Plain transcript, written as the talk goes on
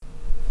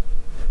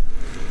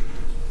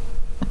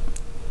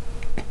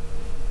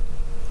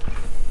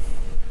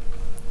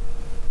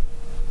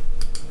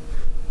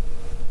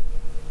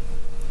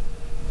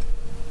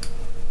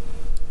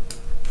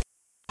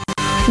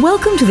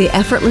Welcome to the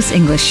Effortless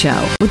English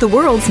Show with the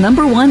world's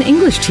 #1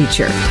 English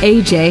teacher,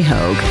 AJ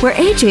Hogue, where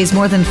AJ's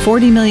more than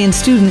 40 million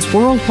students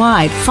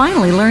worldwide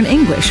finally learn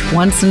English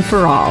once and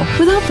for all,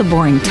 without the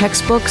boring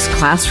textbooks,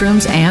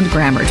 classrooms, and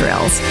grammar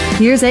drills.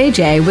 Here's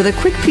AJ with a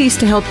quick piece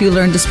to help you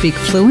learn to speak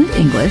fluent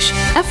English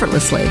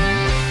effortlessly.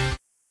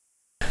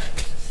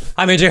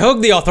 I'm AJ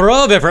Hogue, the author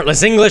of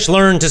Effortless English,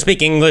 Learn to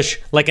Speak English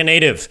Like a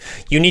Native.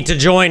 You need to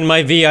join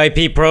my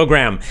VIP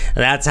program.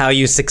 That's how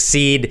you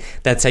succeed.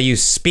 That's how you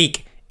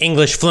speak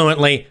English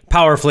fluently,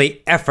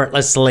 powerfully,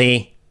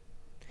 effortlessly.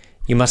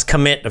 You must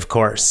commit, of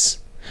course.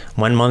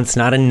 1 month's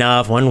not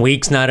enough. 1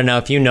 week's not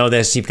enough. You know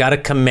this. You've got to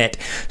commit.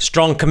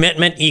 Strong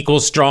commitment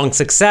equals strong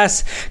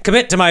success.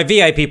 Commit to my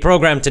VIP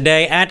program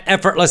today at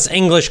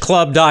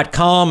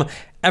effortlessenglishclub.com.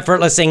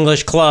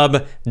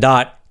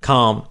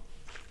 effortlessenglishclub.com.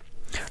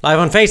 Live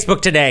on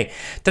Facebook today.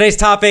 Today's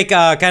topic,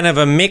 kind of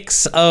a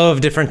mix of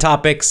different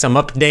topics, some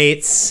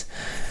updates.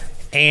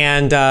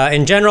 And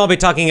in general, I'll be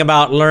talking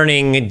about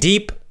learning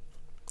deep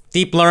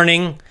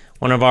learning,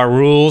 one of our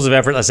rules of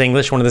Effortless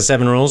English, one of the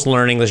 7 rules,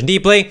 learn English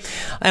deeply.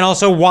 And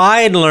also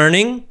wide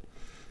learning,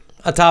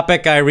 a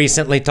topic I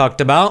recently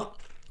talked about.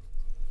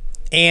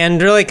 And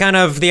really kind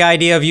of the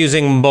idea of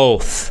using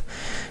both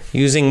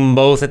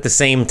at the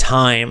same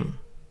time.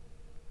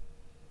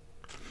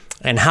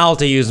 And how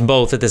to use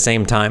both at the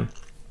same time.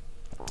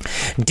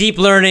 Deep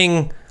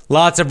learning,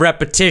 lots of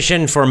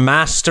repetition for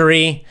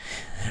mastery,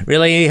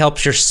 really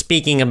helps your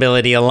speaking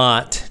ability a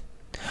lot.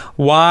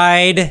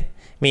 Wide,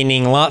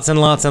 meaning lots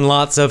and lots and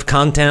lots of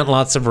content,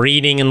 lots of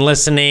reading and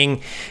listening,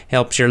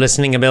 helps your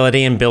listening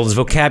ability and builds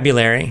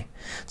vocabulary.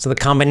 So the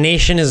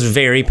combination is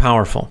very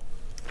powerful.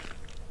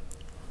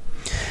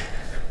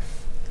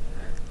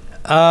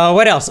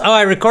 What else? Oh,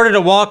 I recorded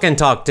a walk and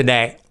talk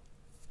today.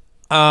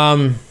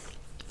 Got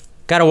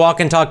a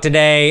walk and talk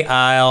today.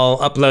 I'll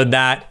upload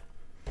that,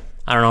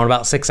 I don't know, in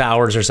about 6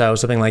 hours or so,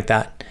 something like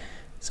that.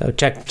 So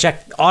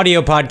check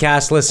audio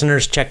podcast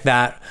listeners, check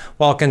that.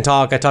 Walk and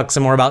talk. I talk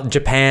some more about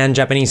Japan,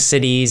 Japanese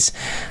cities.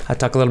 I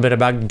talk a little bit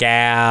about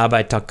Gab.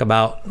 I talk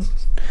about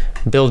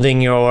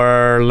building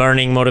your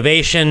learning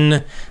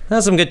motivation.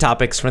 That's some good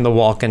topics from the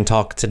walk and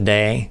talk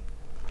today.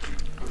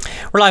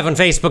 We're live on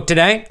Facebook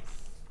today.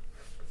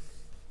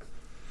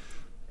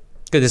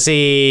 Good to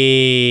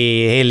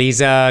see, hey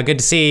Lisa, good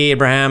to see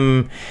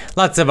Abraham.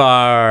 Lots of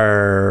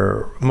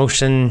our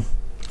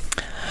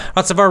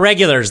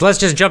regulars. Let's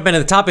just jump into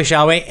the topic,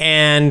 shall we?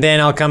 And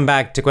then I'll come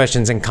back to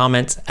questions and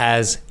comments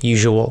as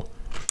usual.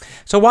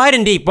 So wide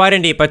and deep. I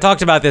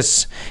talked about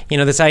this,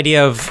 this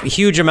idea of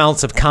huge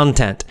amounts of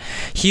content,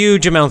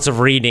 huge amounts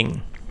of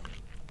reading.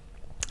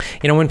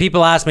 When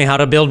people ask me how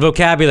to build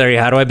vocabulary,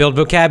 how do I build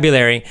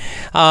vocabulary?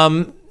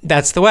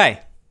 That's the way.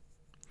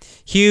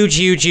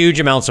 Huge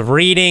amounts of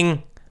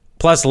reading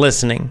plus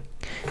listening.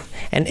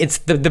 And it's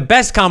the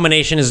best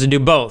combination is to do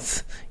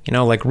both.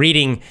 Like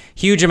reading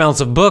huge amounts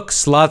of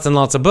books, lots and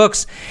lots of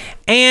books,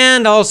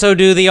 and also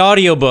do the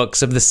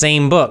audiobooks of the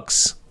same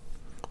books.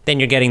 Then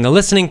you're getting the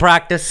listening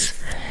practice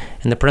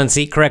and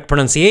the correct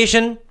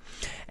pronunciation,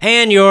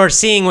 and you're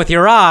seeing with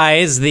your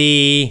eyes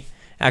the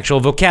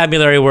actual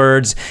vocabulary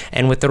words,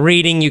 and with the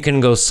reading you can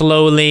go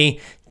slowly,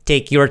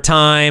 take your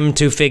time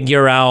to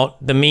figure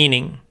out the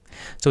meaning.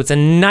 So it's a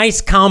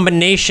nice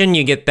combination.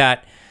 You get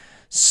that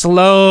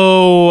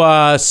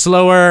slower,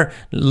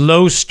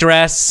 low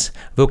stress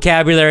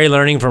vocabulary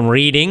learning from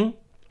reading.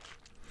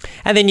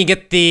 And then you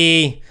get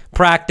the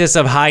practice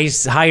of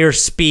higher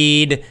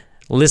speed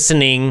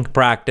listening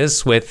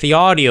practice with the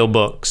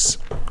audiobooks.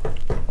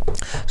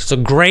 So it's a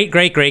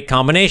great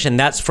combination.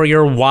 That's for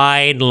your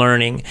wide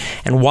learning.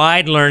 And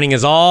wide learning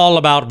is all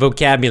about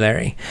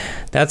vocabulary.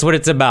 That's what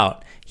it's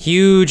about.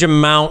 Huge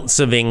amounts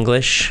of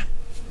English.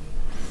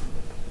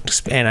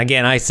 And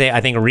again, I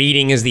think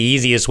reading is the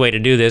easiest way to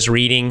do this.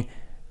 Reading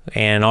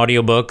and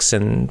audiobooks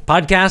and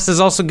podcasts is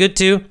also good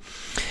too.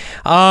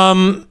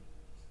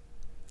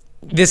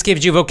 This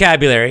gives you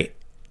vocabulary.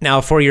 Now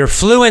for your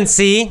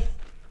fluency,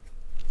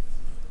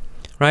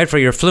 right? For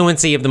your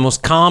fluency of the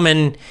most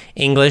common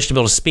English, to be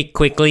able to speak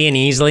quickly and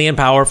easily and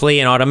powerfully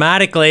and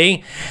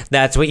automatically,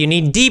 that's what you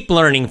need deep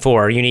learning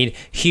for. You need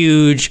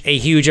a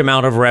huge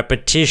amount of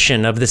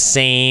repetition of the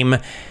same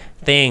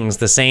things,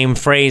 the same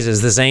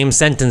phrases, the same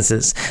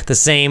sentences, the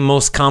same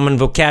most common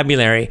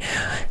vocabulary.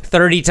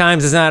 30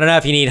 times is not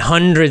enough. You need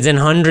hundreds and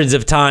hundreds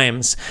of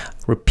times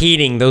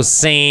repeating those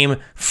same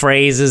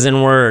phrases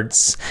and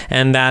words.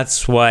 And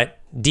that's what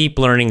deep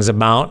learning is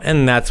about,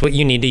 and that's what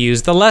you need to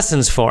use the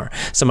lessons for.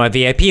 So my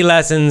VIP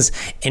lessons,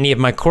 any of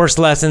my course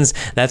lessons,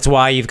 that's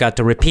why you've got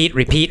to repeat.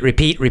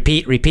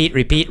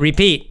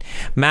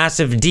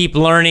 Massive deep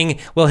learning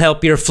will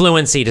help your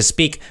fluency to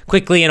speak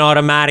quickly and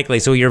automatically,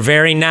 so you're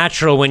very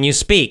natural when you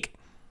speak.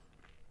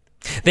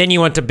 Then you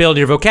want to build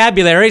your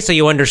vocabulary so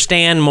you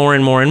understand more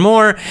and more and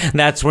more.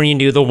 That's when you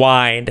do the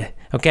wide,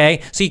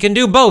 okay? So you can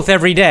do both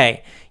every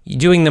day.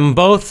 Doing them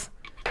both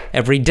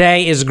every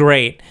day is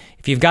great.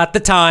 If you've got the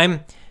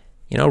time,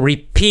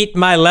 repeat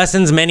my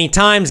lessons many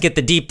times, get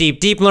the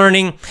deep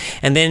learning,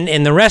 and then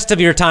in the rest of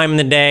your time in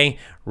the day,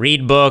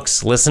 read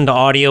books, listen to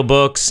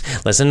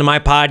audiobooks, listen to my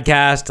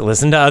podcast,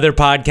 listen to other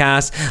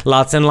podcasts,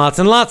 lots and lots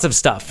and lots of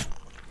stuff.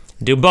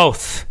 Do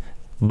both.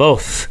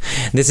 Both.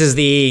 This is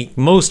the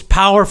most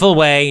powerful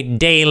way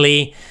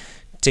daily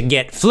to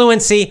get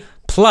fluency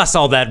plus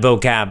all that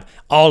vocab,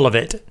 all of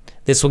it.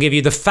 This will give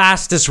you the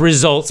fastest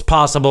results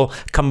possible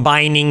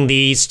combining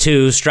these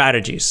two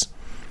strategies.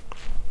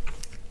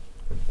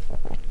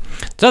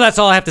 So that's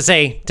all I have to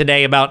say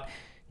today about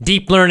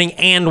deep learning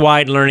and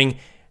wide learning.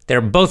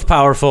 They're both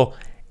powerful,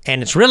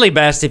 and it's really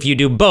best if you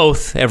do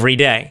both every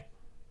day.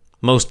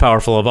 Most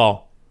powerful of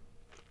all.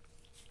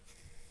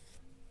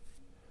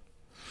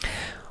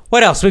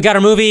 What else? We've got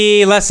our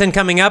movie lesson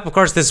coming up. Of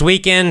course, this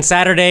weekend,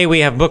 Saturday, we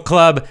have book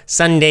club,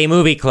 Sunday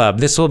movie club.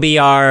 This will be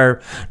our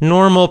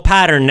normal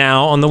pattern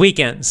now on the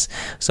weekends.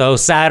 So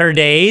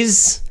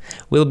Saturdays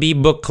will be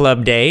book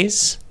club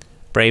days.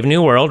 Brave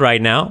New World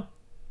right now.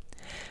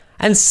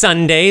 And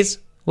Sundays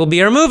will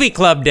be our movie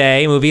club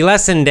day, movie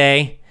lesson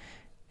day.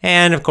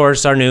 And of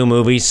course, our new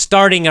movie,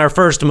 starting our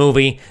first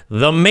movie,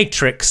 The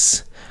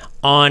Matrix,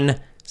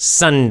 on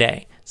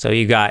Sunday. So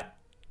you got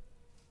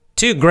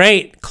two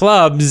great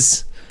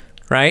clubs,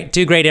 right?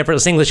 Two great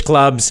effortless English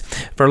clubs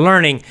for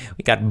learning.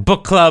 We got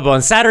book club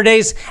on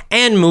Saturdays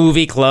and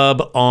movie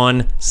club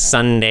on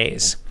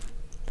Sundays.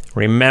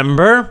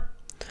 Remember,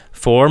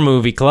 for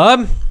movie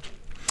club,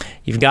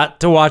 you've got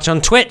to watch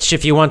on Twitch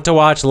if you want to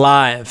watch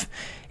live.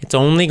 It's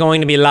only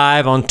going to be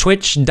live on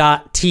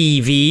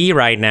twitch.tv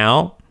right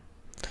now.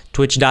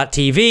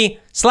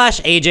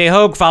 Twitch.tv/AJ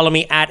Hogue. Follow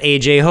me at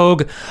AJ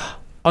Hogue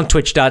on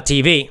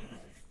twitch.tv.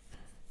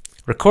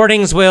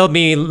 Recordings will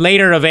be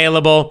later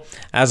available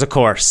as a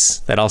course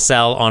that I'll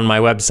sell on my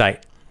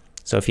website.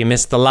 So if you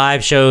missed the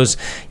live shows,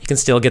 you can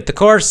still get the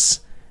course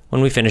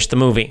when we finish the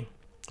movie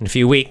in a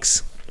few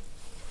weeks.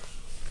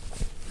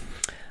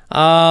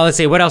 Let's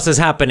see, what else is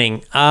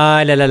happening?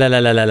 I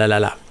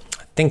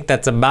think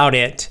that's about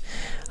it.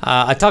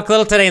 I talked a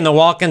little today in the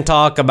walk and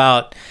talk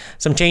about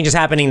some changes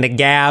happening to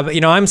Gab. You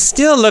know, I'm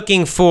still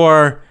looking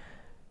for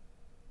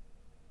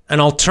an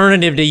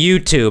alternative to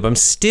YouTube. I'm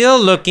still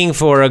looking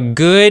for a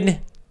good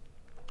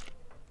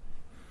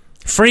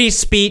free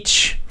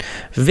speech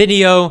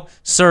video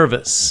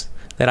service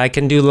that I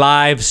can do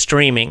live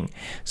streaming.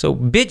 So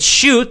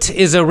BitChute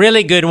is a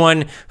really good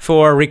one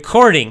for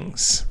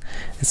recordings.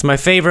 It's my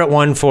favorite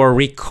one for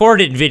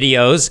recorded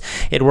videos.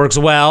 It works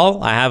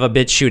well. I have a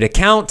BitChute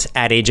account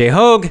at AJ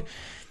Hogue.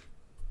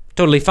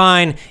 Totally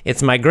fine.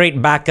 It's my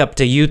great backup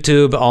to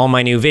YouTube. All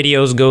my new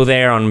videos go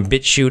there on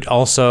BitChute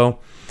also.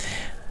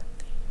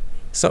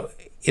 So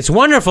it's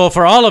wonderful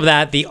for all of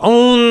that. The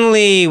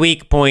only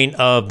weak point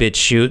of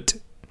BitChute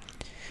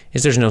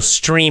is there's no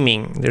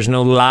streaming. There's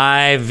no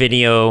live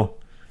video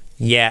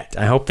yet.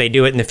 I hope they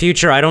do it in the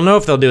future. I don't know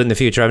if they'll do it in the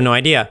future. I have no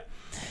idea.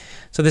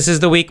 So this is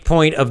the weak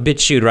point of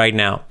BitChute right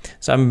now.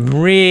 So I'm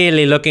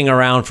really looking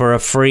around for a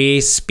free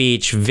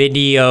speech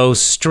video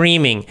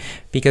streaming,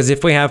 because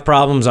if we have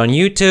problems on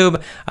YouTube,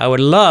 I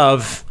would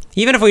love,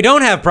 even if we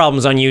don't have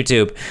problems on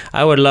YouTube,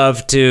 I would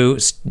love to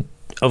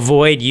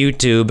avoid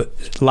YouTube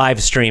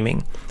live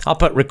streaming. I'll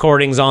put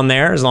recordings on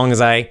there as long as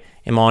I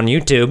am on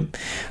YouTube,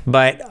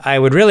 but I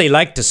would really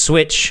like to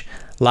switch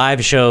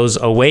live shows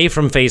away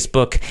from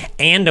Facebook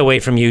and away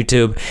from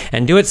YouTube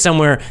and do it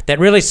somewhere that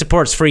really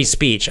supports free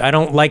speech. I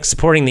don't like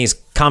supporting these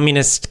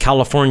communist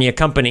California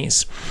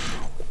companies.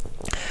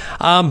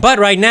 But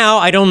right now,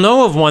 I don't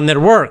know of one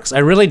that works. I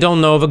really don't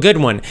know of a good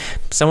one.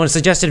 Someone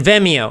suggested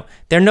Vimeo.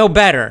 They're no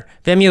better.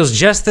 Vimeo's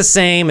just the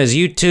same as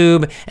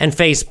YouTube and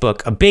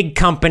Facebook, a big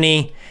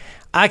company.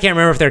 I can't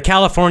remember if they're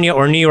California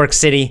or New York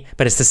City,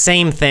 but it's the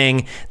same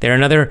thing. They're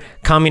another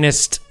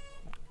communist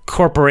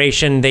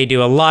corporation. They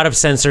do a lot of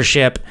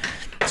censorship.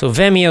 So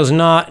Vimeo's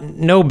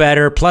no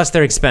better, plus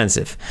they're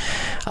expensive.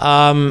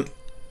 The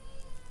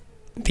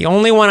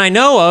only one I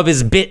know of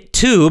is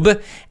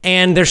BitTube,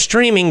 and their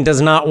streaming does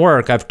not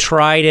work. I've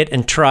tried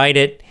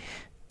it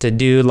to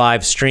do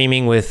live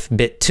streaming with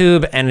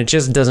BitTube, and it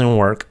just doesn't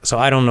work. So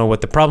I don't know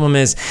what the problem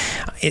is.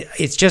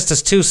 It's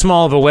just too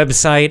small of a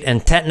website,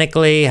 and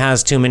technically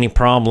has too many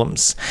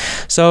problems.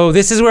 So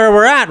this is where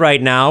we're at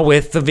right now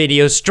with the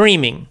video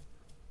streaming.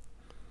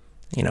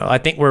 You know, I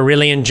think we're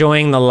really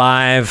enjoying the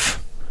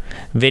live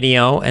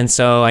video, and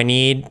so I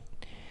need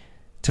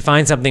to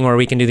find something where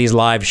we can do these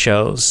live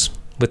shows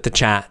with the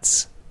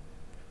chats,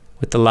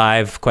 with the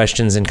live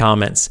questions and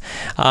comments.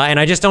 And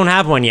I just don't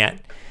have one yet.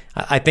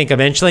 I think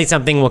eventually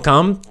something will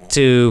come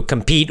to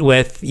compete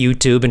with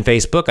YouTube and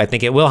Facebook. I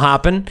think it will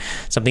happen,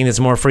 something that's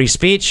more free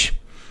speech.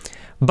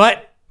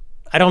 But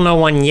I don't know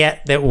one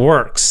yet that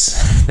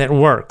works,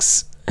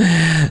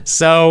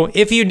 So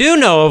if you do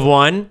know of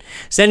one,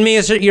 send me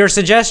your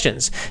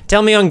suggestions.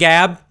 Tell me on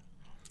Gab.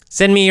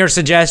 Send me your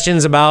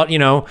suggestions about,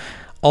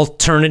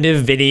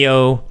 alternative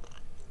video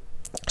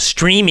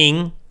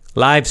streaming,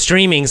 live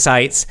streaming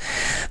sites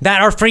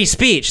that are free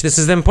speech. This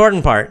is the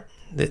important part.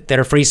 that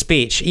are free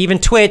speech. Even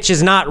Twitch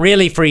is not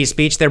really free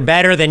speech. They're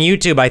better than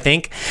YouTube, I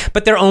think,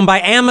 but they're owned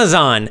by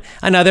Amazon,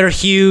 another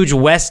huge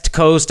West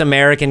Coast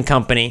American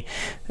company.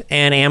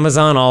 And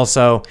Amazon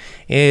also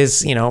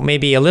is,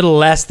 maybe a little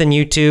less than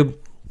YouTube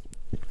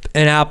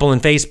and Apple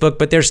and Facebook,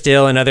 but they're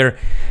still another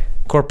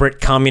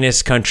corporate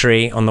communist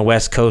country on the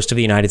West Coast of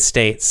the United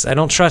States. I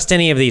don't trust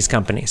any of these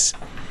companies.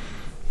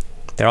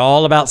 They're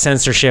all about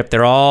censorship.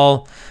 They're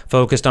all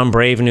focused on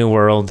Brave New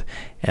World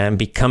and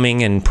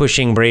becoming and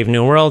pushing Brave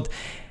New World.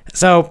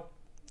 So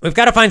we've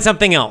got to find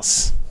something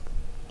else.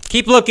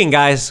 Keep looking,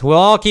 guys. We'll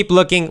all keep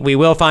looking. We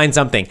will find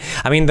something.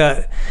 I mean,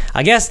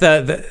 I guess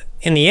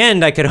in the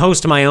end, I could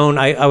host my own.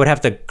 I would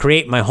have to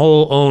create my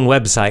whole own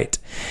website.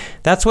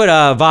 That's what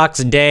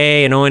Vox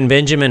Day and Owen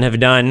Benjamin have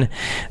done.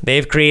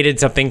 They've created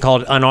something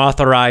called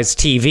Unauthorized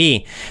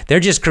TV. They're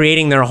just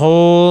creating their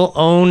whole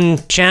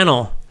own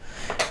channel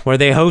where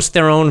they host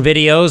their own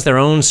videos, their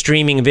own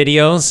streaming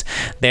videos.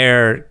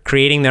 They're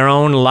creating their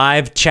own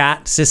live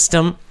chat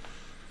system.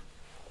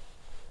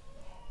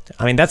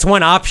 I mean, that's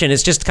one option.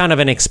 It's just kind of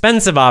an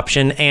expensive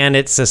option, and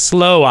it's a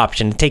slow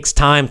option. It takes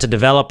time to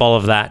develop all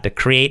of that, to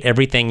create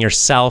everything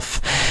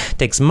yourself. It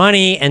takes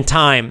money and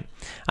time.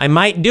 I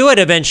might do it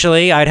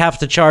eventually. I'd have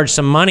to charge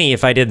some money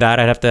if I did that.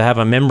 I'd have to have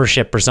a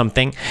membership or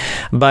something.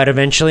 But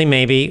eventually,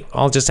 maybe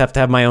I'll just have to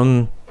have my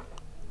own,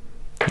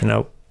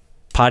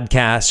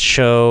 podcast,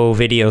 show,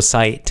 video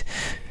site.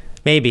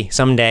 Maybe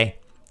someday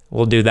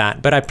we'll do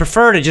that. But I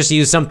prefer to just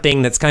use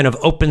something that's kind of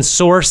open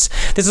source.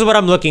 This is what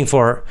I'm looking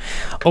for.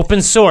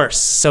 Open source.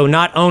 So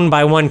not owned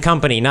by one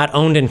company, not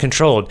owned and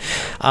controlled.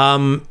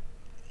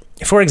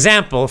 For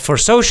example, for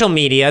social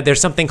media, there's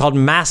something called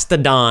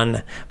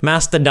Mastodon.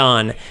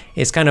 Mastodon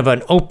is kind of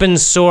an open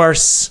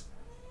source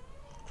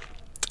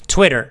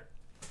Twitter.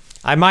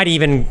 I might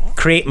even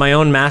create my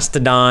own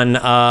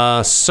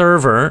Mastodon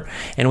server,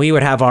 and we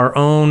would have our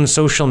own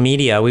social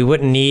media. We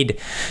wouldn't need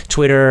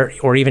Twitter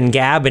or even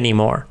Gab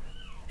anymore.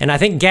 And I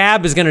think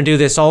Gab is going to do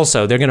this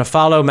also. They're going to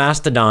follow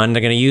Mastodon.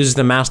 They're going to use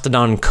the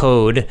Mastodon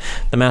code,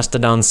 the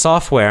Mastodon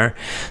software,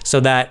 so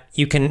that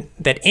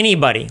that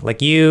anybody,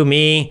 like you,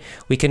 me,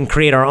 we can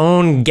create our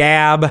own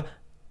Gab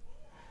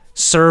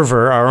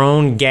server, our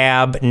own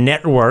Gab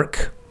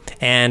network,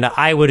 and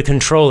I would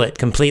control it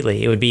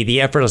completely. It would be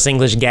the Effortless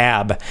English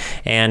Gab,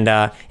 and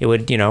it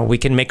would, we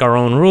can make our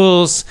own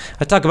rules.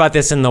 I talk about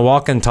this in the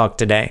Walk and Talk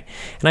today,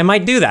 and I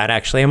might do that,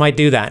 actually. I might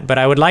do that, but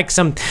I would like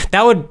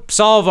that would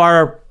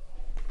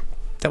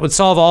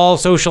solve all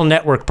social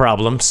network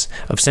problems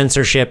of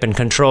censorship and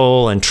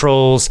control and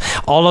trolls.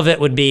 All of it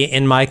would be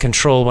in my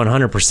control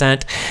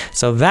 100%.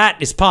 So that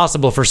is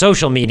possible for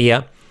social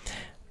media.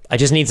 I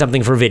just need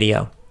something for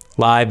video,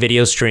 live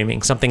video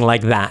streaming, something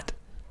like that,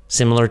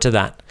 similar to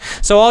that.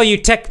 So all you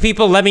tech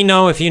people, let me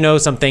know if you know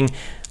something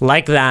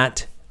like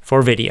that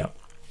for video.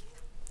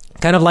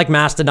 Kind of like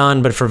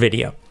Mastodon, but for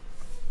video.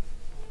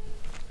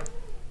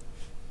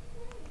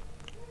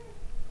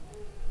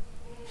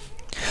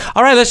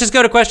 All right, let's just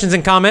go to questions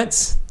and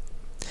comments.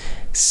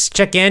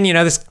 Check in.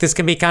 This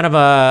can be kind of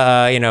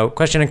a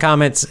question and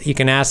comments. You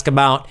can ask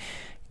about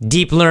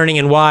deep learning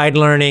and wide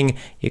learning.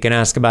 You can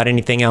ask about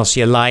anything else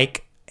you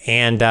like.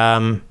 And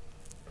I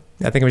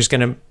think I'm just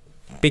going to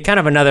be kind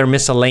of another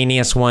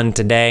miscellaneous one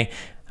today.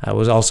 I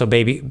was also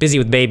busy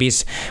with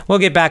babies. We'll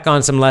get back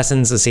on some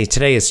lessons. Let's see,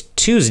 today is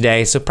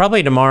Tuesday, so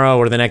probably tomorrow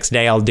or the next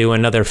day I'll do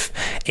another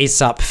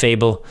Aesop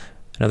fable,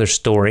 another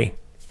story.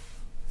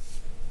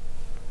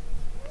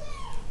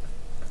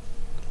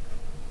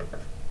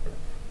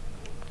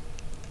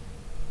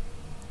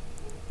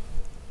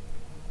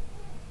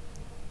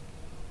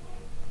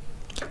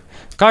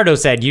 Cardo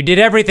said, "You did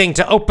everything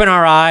to open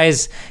our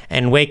eyes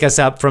and wake us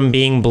up from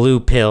being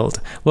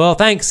blue-pilled." Well,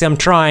 thanks. I'm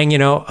trying.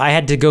 I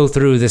had to go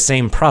through the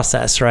same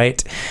process,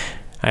 right?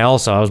 I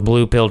was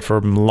blue-pilled for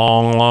a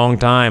long, long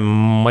time,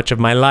 much of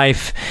my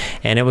life.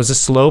 And it was a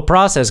slow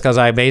process because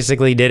I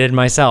basically did it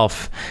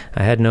myself.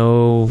 I had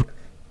no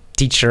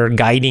teacher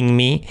guiding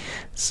me.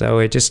 So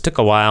it just took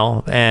a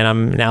while.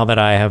 And now that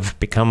I have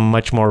become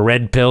much more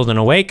red-pilled and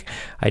awake,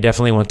 I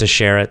definitely want to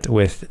share it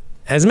with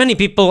as many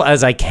people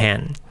as I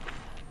can.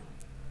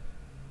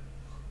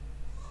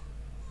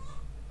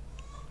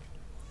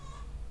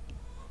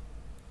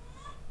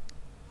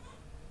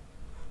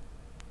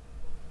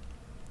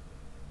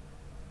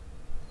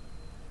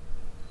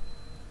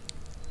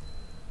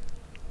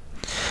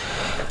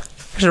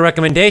 Here's a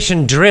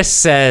recommendation. Driss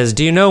says,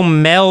 "Do you know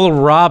Mel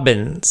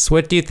Robbins?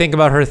 What do you think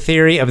about her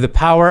theory of the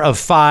power of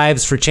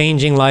fives for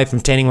changing life and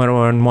obtaining what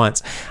one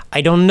wants?"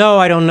 I don't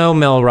know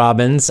Mel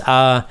Robbins.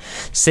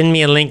 Send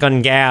me a link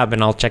on Gab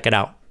and I'll check it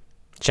out.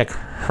 Check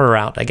her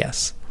out, I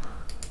guess.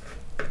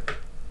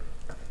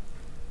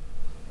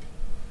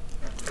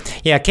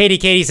 Yeah,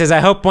 Katie says, "I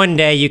hope one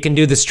day you can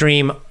do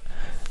the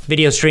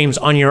video streams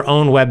on your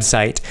own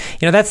website."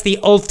 That's the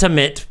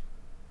ultimate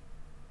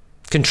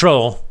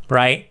control,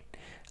 right?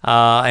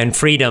 And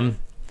freedom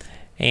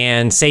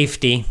and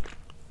safety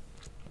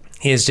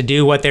is to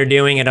do what they're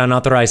doing at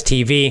Unauthorized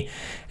TV.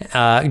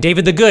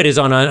 David the Good is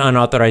on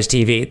Unauthorized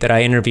TV that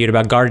I interviewed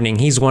about gardening.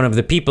 He's one of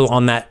the people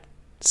on that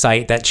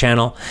site, that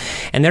channel,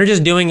 and they're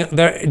just doing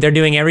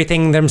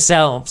everything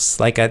themselves,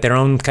 like their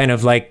own kind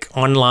of like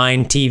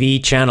online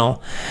TV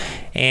channel.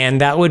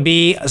 And that would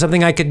be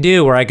something I could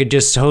do, where I could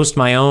just host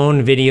my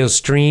own video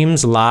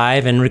streams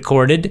live and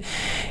recorded,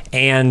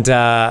 and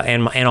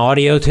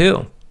audio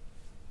too.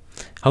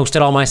 Host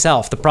it all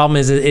myself. The problem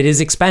is it is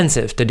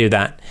expensive to do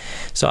that,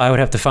 so I would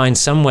have to find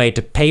some way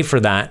to pay for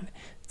that,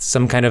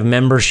 some kind of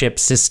membership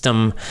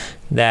system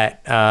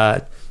that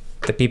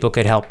people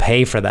could help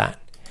pay for that.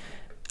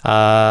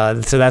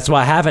 So that's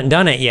why I haven't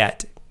done it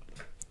yet,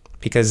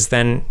 because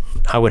then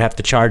I would have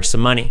to charge some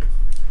money,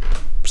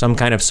 some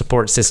kind of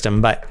support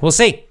system. But we'll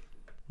see.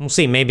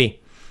 Maybe.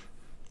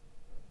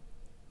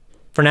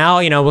 For now,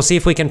 we'll see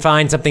if we can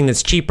find something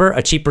that's cheaper,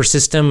 a cheaper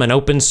system, an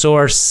open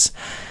source,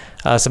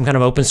 some kind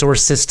of open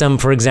source system,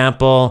 for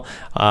example,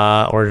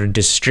 or a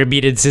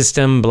distributed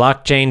system,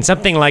 blockchain,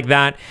 something like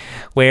that,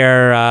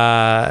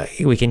 where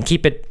we can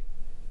keep it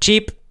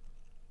cheap,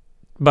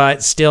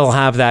 but still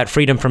have that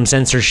freedom from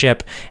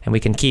censorship, and we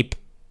can keep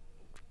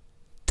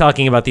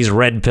talking about these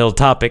red pill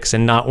topics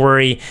and not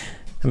worry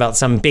about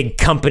some big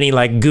company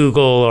like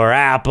Google or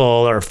Apple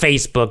or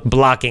Facebook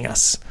blocking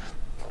us.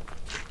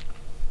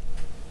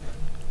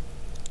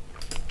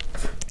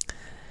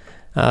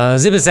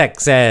 Zibisek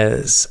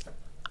says,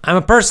 I'm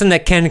a person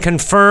that can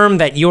confirm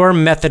that your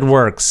method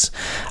works.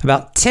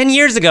 About 10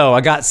 years ago,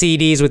 I got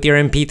CDs with your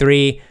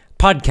MP3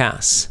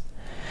 podcasts.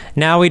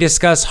 Now we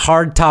discuss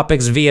hard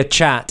topics via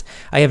chat.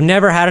 I have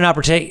never had an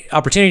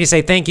opportunity to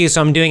say thank you,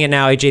 so I'm doing it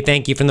now. AJ,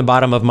 thank you from the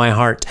bottom of my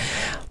heart.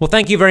 Well,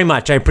 thank you very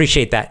much. I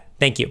appreciate that.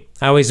 Thank you.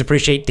 I always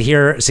appreciate to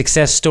hear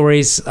success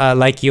stories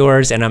like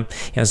yours, and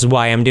this is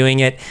why I'm doing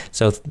it.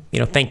 So,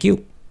 thank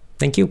you.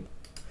 Thank you.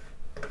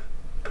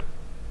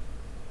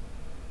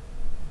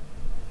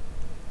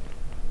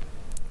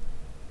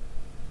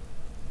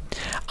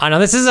 Now,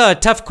 this is a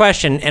tough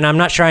question, and I'm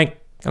not sure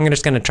I'm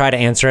just going to try to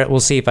answer it. We'll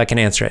see if I can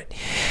answer it.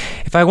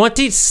 If I want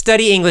to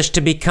study English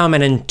to become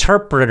an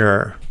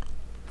interpreter,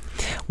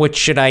 what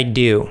should I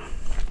do?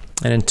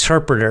 An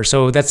interpreter.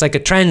 So that's like a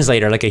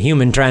translator, like a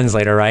human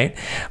translator, right?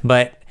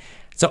 But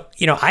so,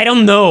 I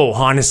don't know,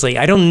 honestly.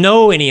 I don't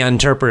know any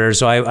interpreters,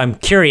 so I'm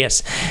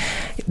curious.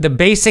 The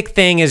basic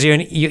thing is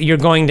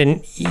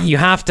you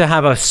have to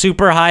have a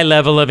super high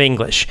level of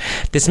English.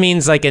 This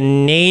means like a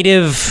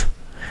native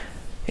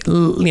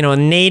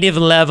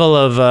level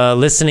of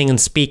listening and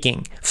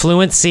speaking.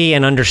 Fluency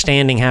and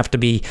understanding have to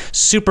be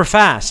super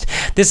fast.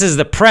 This is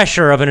the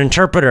pressure of an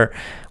interpreter.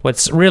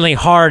 What's really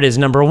hard is,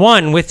 number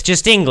one, with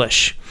just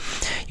English.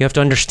 You have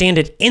to understand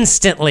it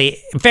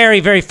instantly, very,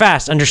 very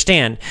fast,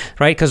 understand,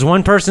 right? Because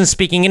one person's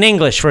speaking in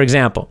English, for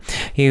example.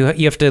 You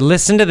have to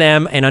listen to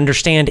them and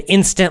understand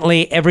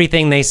instantly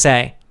everything they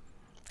say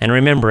and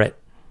remember it.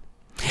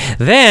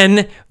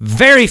 Then,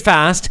 very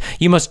fast,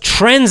 you must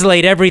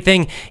translate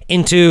everything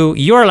into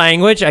your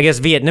language, I guess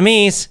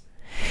Vietnamese,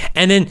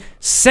 and then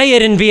say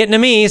it in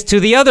Vietnamese to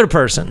the other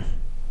person.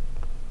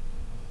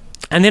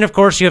 And then, of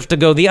course, you have to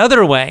go the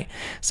other way.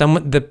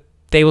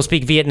 They will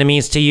speak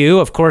Vietnamese to you.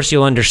 Of course,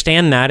 you'll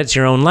understand that. It's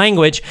your own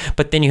language.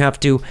 But then you have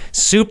to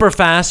super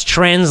fast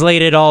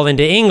translate it all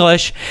into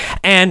English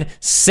and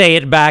say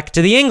it back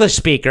to the English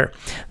speaker.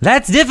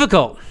 That's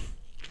difficult.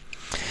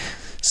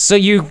 So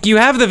you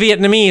have the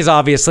Vietnamese,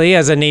 obviously,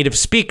 as a native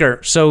speaker.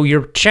 So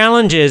your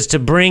challenge is to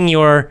bring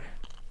your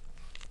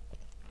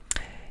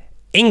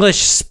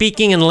English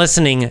speaking and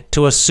listening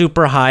to a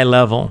super high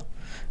level.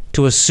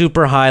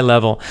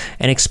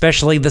 And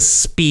especially the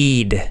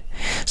speed.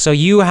 So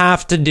you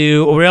have to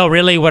do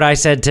really what I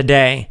said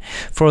today.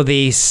 For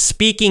the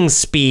speaking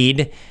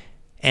speed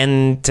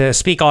and to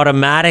speak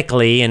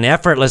automatically and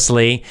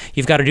effortlessly,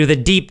 you've got to do the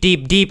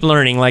deep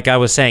learning, like I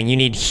was saying. You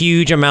need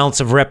huge amounts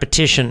of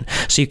repetition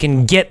so you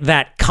can get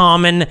that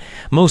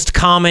most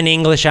common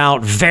English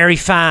out very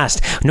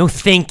fast. No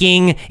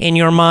thinking in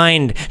your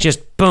mind.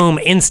 Just boom,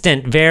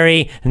 instant,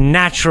 very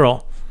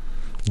natural.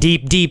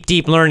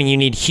 Deep learning. You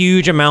need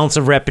huge amounts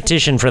of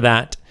repetition for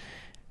that.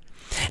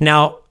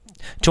 Now,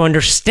 to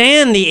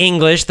understand the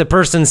English the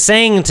person's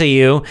saying to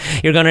you,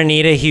 you're going to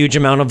need a huge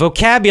amount of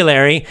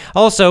vocabulary,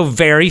 also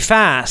very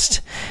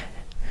fast.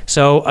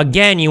 So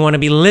again, you want to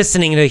be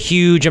listening to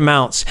huge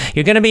amounts.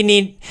 You're going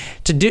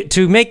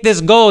to make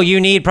this goal, you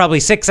need probably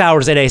 6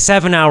 hours a day,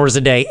 7 hours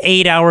a day,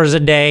 8 hours a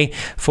day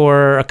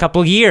for a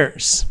couple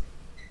years.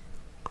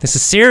 This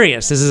is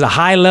serious. This is a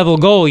high-level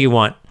goal you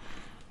want.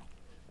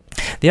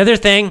 The other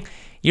thing,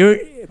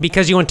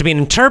 because you want to be an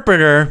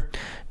interpreter,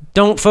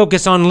 don't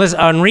focus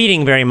on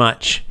reading very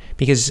much,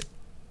 because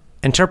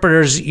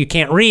interpreters, you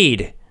can't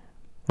read,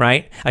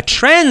 right? A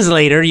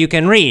translator, you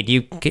can read.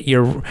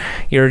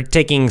 You're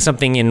taking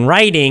something in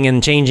writing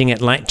and changing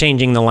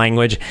the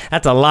language.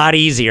 That's a lot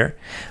easier.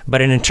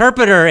 But an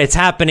interpreter, it's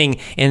happening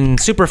in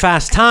super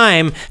fast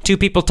time. Two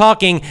people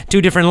talking,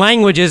 two different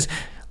languages,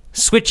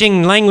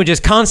 switching languages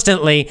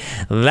constantly.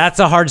 That's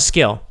a hard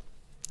skill.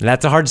 So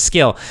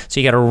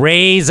you got to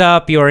raise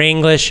up your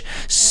English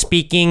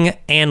speaking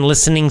and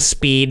listening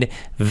speed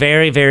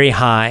very, very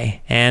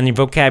high, and your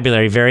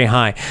vocabulary very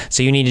high.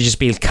 So you need to just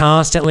be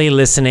constantly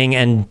listening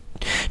and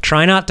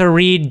Try not to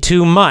read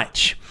too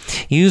much.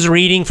 Use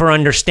reading for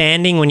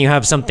understanding when you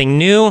have something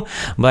new,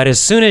 but as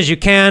soon as you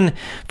can,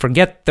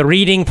 forget the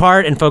reading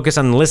part and focus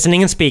on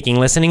listening and speaking,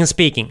 listening and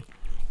speaking.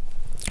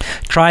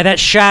 Try that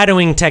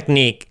shadowing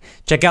technique.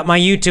 Check out my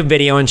YouTube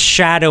video on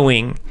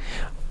shadowing.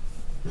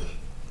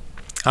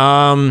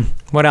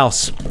 What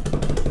else?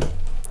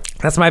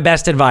 That's my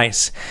best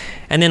advice.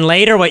 And then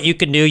later what you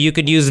could do, you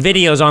could use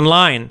videos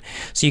online.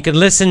 So you could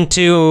listen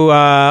to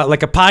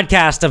like a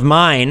podcast of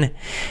mine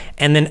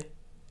and then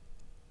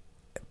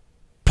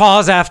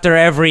pause after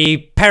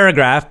every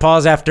paragraph,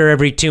 pause after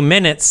every 2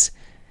 minutes,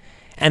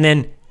 and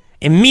then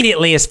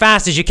immediately, as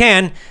fast as you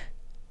can,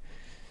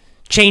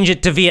 change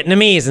it to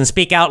Vietnamese and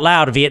speak out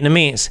loud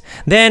Vietnamese.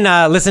 Then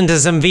listen to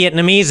some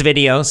Vietnamese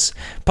videos,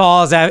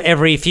 pause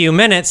every few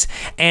minutes,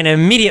 and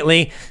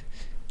immediately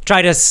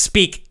try to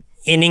speak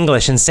in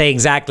English and say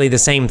exactly the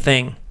same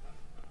thing.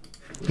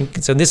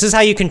 So this is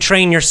how you can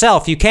train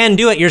yourself. You can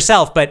do it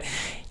yourself, but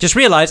just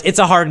realize it's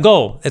a hard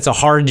goal. It's a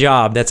hard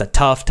job. That's a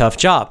tough, tough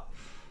job.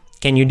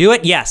 Can you do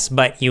it? Yes,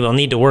 but you will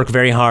need to work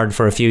very hard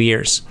for a few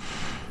years.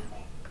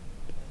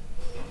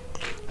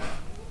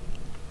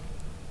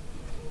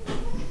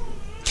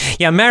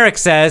 Yeah, Merrick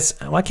says,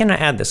 why can't I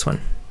add this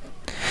one?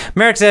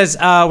 Merrick says,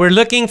 we're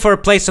looking for a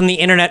place on the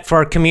internet for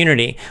our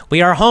community.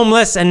 We are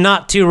homeless and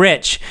not too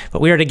rich,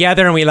 but we are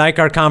together and we like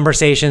our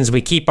conversations.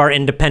 We keep our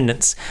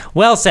independence.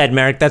 Well said,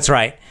 Merrick. That's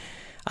right.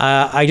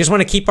 I just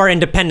want to keep our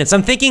independence.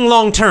 I'm thinking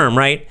long term,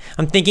 right?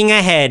 I'm thinking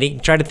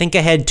ahead. Try to think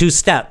ahead 2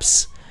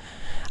 steps.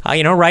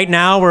 Right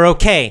now we're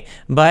okay,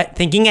 but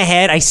thinking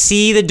ahead, I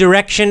see the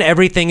direction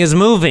everything is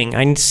moving.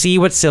 I see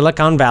what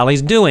Silicon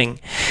Valley's doing.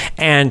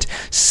 And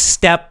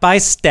step by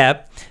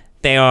step,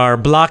 they are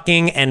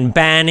blocking and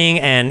banning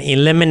and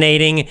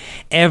eliminating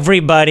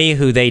everybody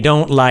who they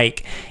don't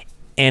like.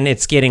 And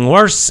it's getting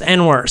worse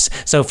and worse.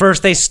 So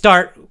first they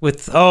start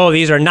with,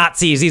 these are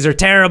Nazis, these are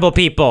terrible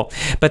people.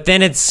 But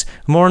then it's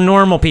more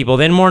normal people,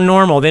 then more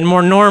normal, then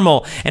more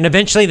normal. And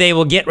eventually they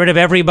will get rid of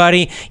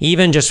everybody,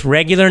 even just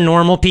regular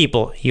normal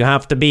people. You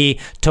have to be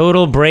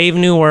total Brave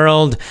New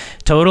World,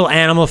 total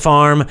Animal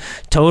Farm,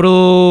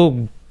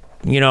 total,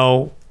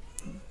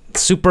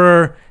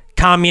 super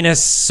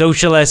communist,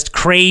 socialist,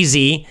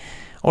 crazy,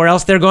 or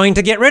else they're going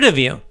to get rid of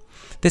you.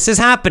 This is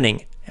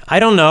happening. I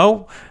don't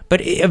know,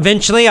 but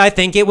eventually I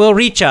think it will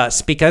reach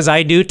us because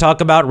I do talk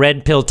about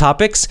red pill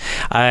topics.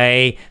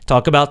 I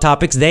talk about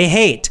topics they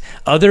hate.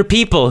 Other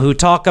people who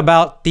talk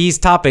about these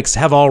topics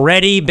have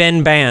already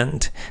been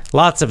banned.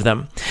 Lots of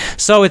them.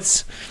 So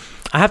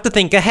I have to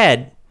think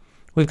ahead.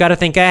 We've got to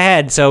think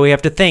ahead, so we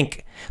have to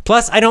think.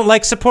 Plus, I don't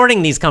like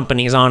supporting these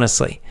companies,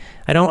 honestly.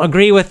 I don't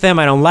agree with them.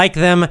 I don't like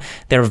them.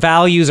 Their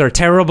values are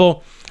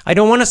terrible. I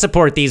don't want to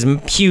support these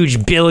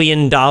huge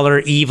billion-dollar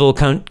evil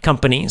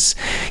companies.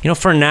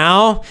 For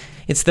now,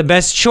 it's the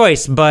best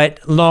choice, but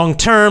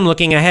long-term,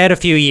 looking ahead a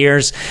few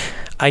years,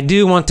 I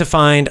do want to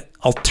find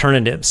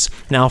alternatives.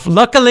 Now,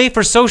 luckily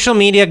for social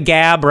media,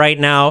 Gab right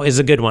now is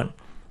a good one.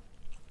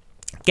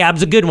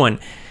 Gab's a good one.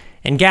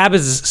 And Gab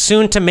is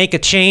soon to make a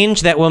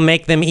change that will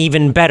make them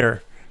even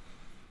better.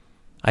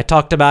 I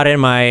talked about it in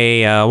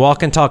my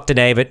walk and talk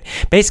today, but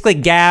basically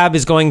Gab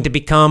is going to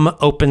become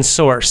open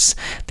source.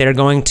 They're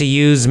going to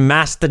use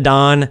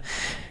Mastodon.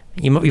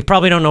 You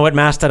probably don't know what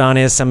Mastodon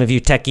is. Some of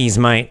you techies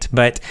might,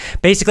 but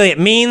basically it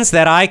means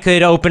that I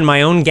could open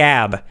my own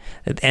Gab,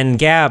 and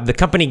Gab, the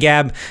company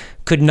Gab,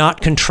 could not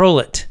control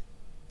it.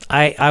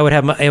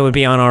 It would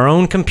be on our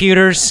own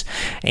computers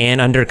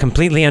and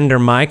completely under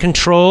my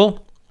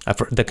control.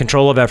 The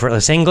control of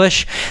Effortless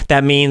English.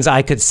 That means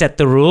I could set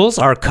the rules,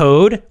 our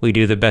code. We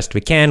do the best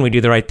we can. We do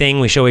the right thing.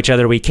 We show each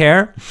other we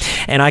care.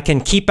 And I can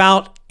keep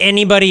out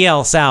anybody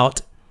else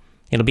out.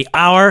 It'll be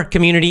our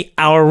community,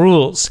 our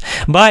rules.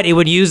 But it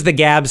would use the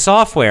Gab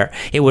software.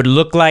 It would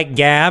look like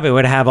Gab. It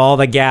would have all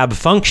the Gab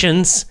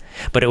functions,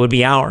 but it would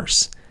be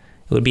ours.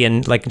 It would be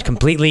a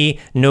completely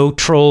no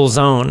troll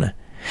zone.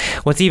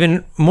 What's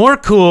even more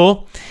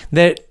cool,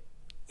 that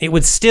it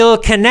would still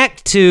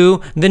connect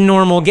to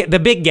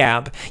the big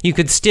Gab. You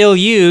could still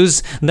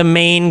use the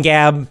main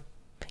Gab.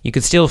 You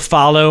could still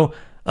follow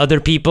other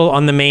people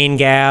on the main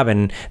Gab,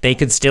 and they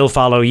could still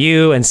follow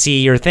you and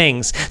see your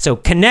things. So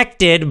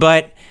connected,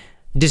 but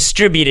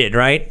distributed,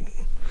 right?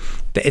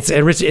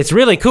 It's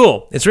really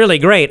cool. It's really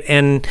great.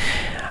 And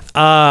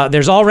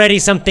there's already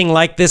something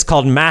like this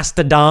called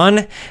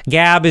Mastodon.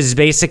 Gab is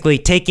basically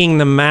taking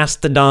the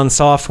Mastodon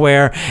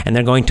software, and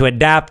they're going to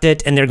adapt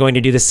it, and they're going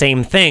to do the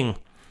same thing.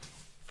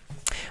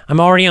 I'm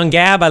already on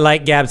Gab. I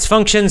like Gab's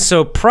functions,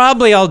 so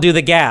probably I'll do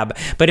the Gab.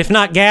 But if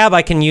not Gab,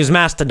 I can use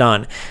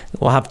Mastodon.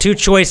 We'll have 2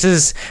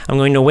 choices. I'm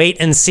going to wait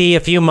and see a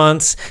few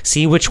months,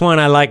 see which one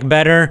I like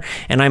better,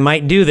 and I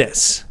might do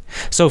this.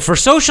 So for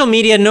social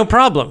media, no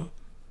problem.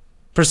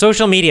 For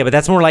social media, but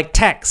that's more like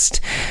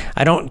text.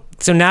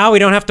 So now we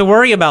don't have to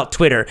worry about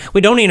Twitter. We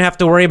don't even have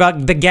to worry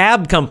about the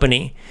Gab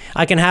company.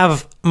 I can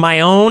have my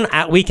own.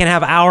 We can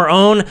have our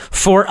own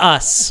for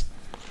us.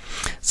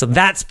 So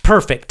that's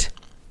perfect.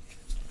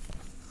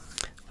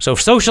 So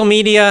social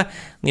media,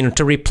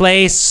 to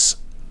replace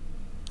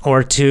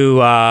or to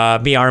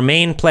be our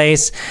main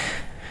place,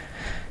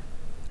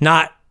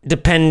 not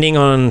depending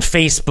on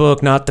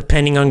Facebook, not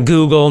depending on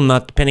Google,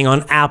 not depending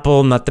on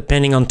Apple, not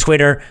depending on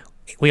Twitter.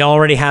 We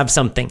already have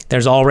something.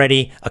 There's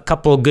already a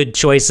couple good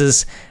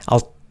choices.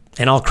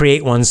 I'll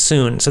create one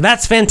soon. So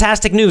that's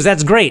fantastic news.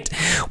 That's great.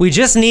 We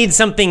just need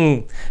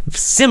something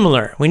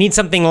similar. We need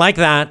something like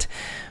that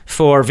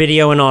for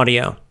video and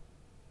audio.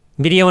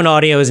 Video and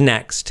audio is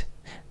next.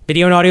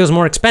 Video and audio is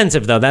more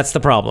expensive, though. That's the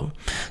problem.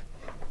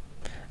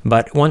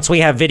 But once we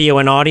have video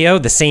and audio,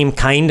 the same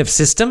kind of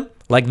system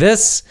like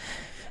this,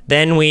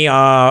 then we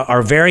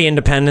are very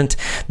independent.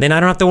 Then I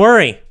don't have to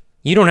worry.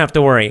 You don't have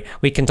to worry.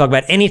 We can talk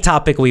about any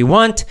topic we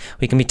want.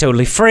 We can be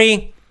totally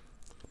free.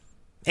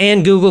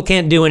 And Google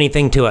can't do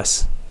anything to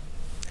us.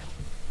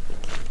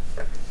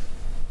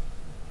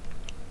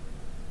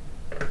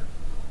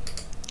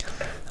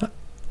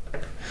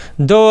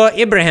 Doa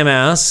Ibrahim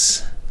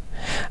asks,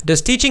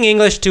 does teaching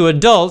English to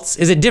adults,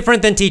 is it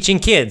different than teaching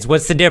kids?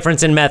 What's the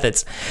difference in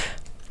methods?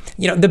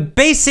 The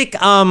basic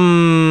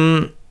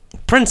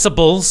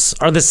principles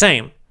are the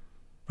same,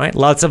 right?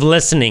 Lots of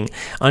listening,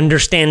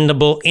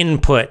 understandable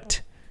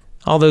input.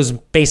 All those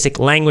basic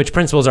language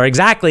principles are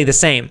exactly the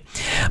same.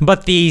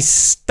 But the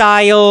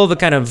style, the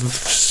kind of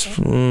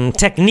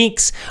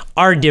techniques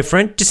are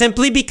different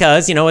simply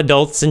because,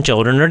 adults and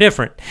children are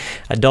different.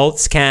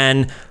 Adults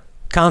can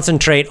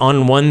concentrate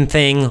on one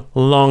thing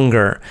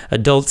longer.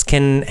 Adults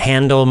can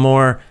handle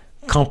more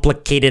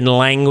complicated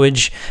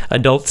language.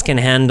 Adults can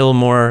handle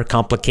more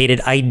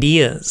complicated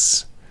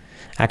ideas.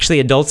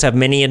 Actually, adults have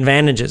many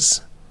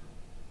advantages.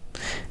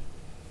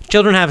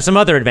 Children have some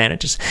other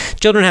advantages.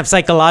 Children have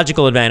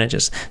psychological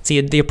advantages.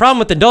 See, the problem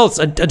with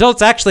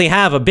adults actually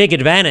have a big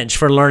advantage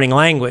for learning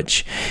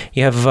language.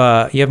 You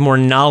have more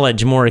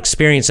knowledge, more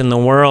experience in the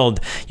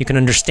world. You can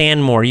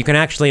understand more. You can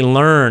actually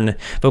learn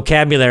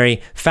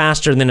vocabulary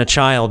faster than a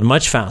child,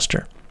 much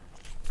faster.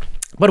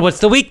 But what's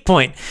the weak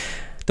point?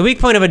 The weak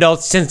point of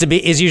adults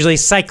is usually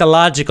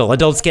psychological.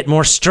 Adults get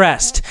more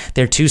stressed.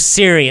 They're too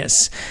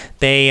serious.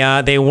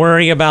 They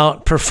worry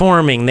about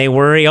performing. They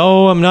worry,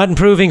 I'm not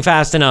improving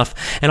fast enough.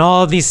 And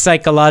all of these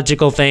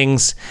psychological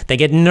things, they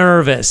get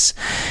nervous.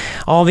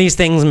 All these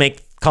things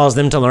cause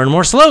them to learn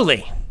more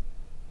slowly.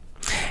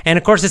 And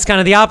of course, it's kind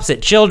of the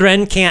opposite.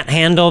 Children can't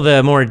handle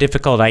the more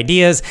difficult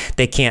ideas.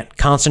 They can't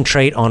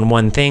concentrate on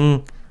one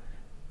thing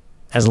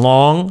as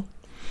long.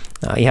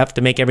 You have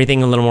to make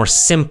everything a little more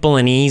simple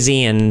and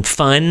easy and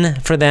fun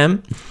for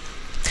them.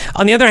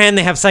 On the other hand,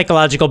 they have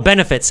psychological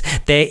benefits.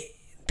 They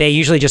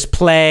usually just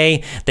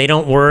play. They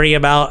don't worry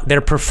about their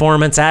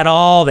performance at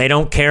all. They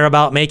don't care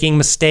about making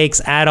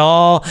mistakes at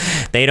all.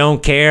 They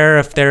don't care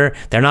if they're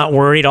not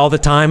worried all the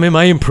time. Am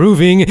I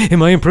improving?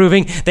 Am I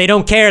improving? They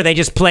don't care. They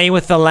just play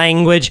with the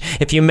language.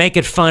 If you make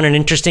it fun and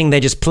interesting,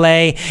 they just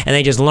play and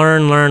they just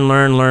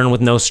learn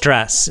with no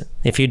stress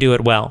if you do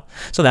it well.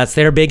 So that's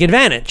their big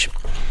advantage.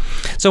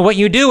 So what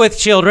you do with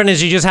children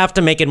is you just have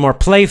to make it more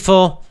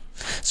playful.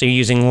 So you're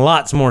using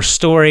lots more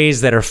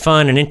stories that are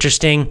fun and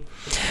interesting.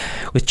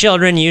 With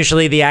children,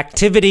 usually the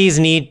activities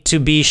need to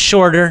be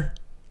shorter,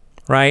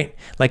 right?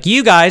 Like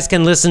you guys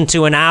can listen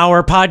to an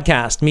hour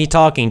podcast, me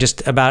talking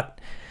just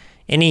about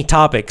any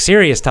topic,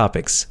 serious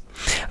topics.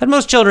 But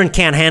most children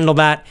can't handle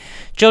that.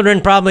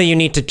 Children, probably you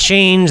need to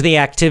change the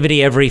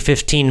activity every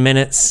 15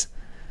 minutes.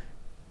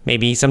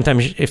 Maybe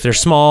sometimes if they're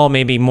small,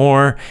 maybe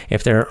more.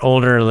 If they're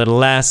older, a little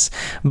less.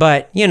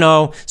 But,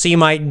 so you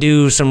might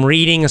do some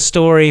reading a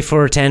story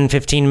for 10,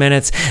 15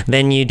 minutes.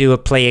 Then you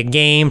play a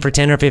game for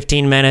 10 or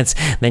 15 minutes.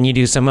 Then you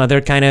do some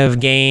other kind of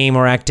game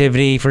or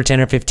activity for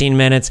 10 or 15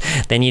 minutes.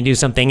 Then you do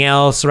something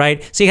else,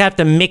 right? So you have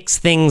to mix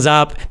things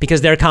up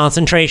because their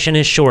concentration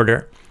is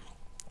shorter.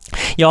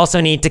 You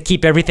also need to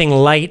keep everything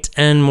light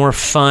and more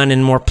fun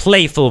and more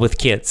playful with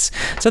kids.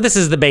 So this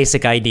is the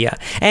basic idea.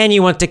 And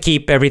you want to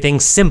keep everything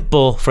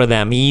simple for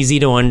them,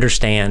 easy to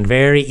understand,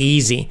 very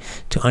easy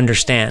to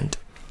understand.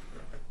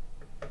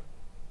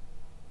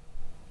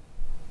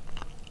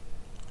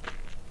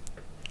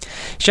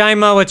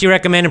 Shaima, what do you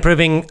recommend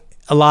improving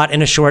a lot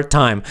in a short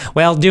time?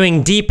 Well,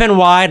 doing deep and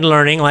wide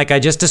learning like I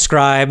just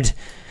described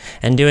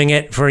and doing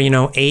it for,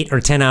 8 or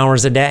 10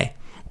 hours a day.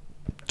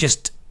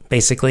 Just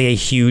basically a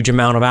huge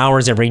amount of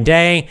hours every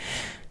day,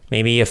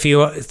 maybe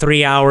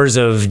 3 hours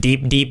of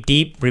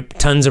deep,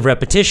 tons of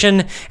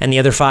repetition, and the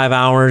other 5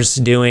 hours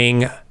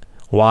doing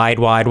wide,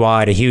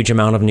 a huge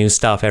amount of new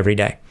stuff every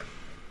day.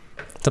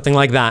 Something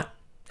like that.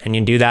 And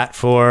you do that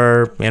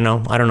for,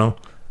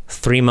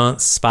 3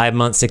 months, 5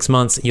 months, 6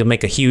 months, you'll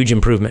make a huge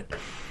improvement.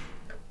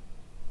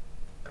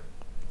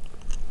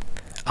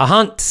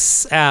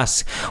 Ahant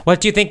asks, what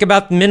do you think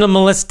about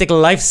minimalistic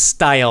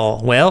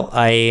lifestyle? Well,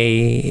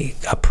 I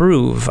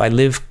approve. I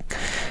live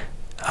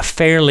a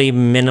fairly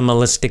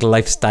minimalistic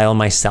lifestyle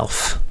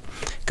myself.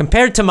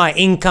 Compared to my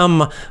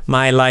income,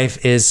 my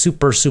life is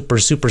super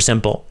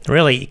simple.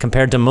 Really,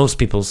 compared to most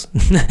people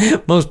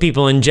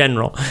in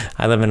general.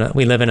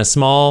 We live in a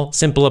small,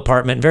 simple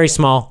apartment, very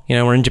small.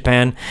 We're in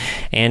Japan,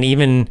 and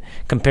even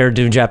compared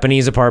to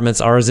Japanese apartments,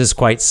 ours is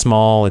quite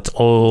small. It's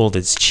old.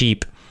 It's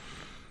cheap.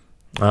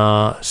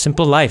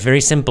 Simple life,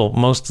 very simple.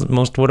 Most.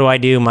 What do I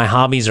do? My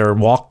hobbies are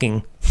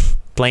walking,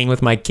 playing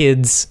with my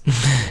kids,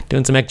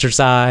 doing some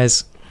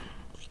exercise,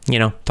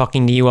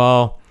 talking to you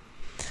all.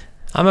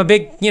 I'm a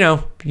big,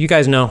 you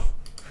guys know,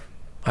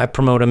 I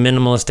promote a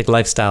minimalistic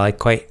lifestyle. I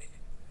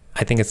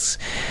think it's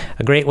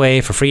a great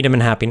way for freedom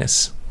and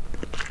happiness.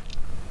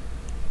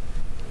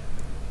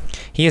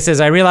 Hia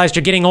says, I realized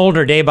you're getting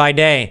older day by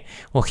day.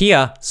 Well,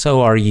 Hia,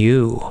 so are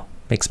you.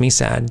 Makes me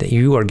sad that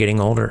you are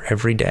getting older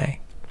every day.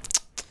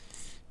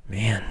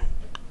 Man.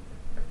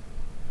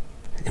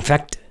 In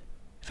fact,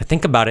 if I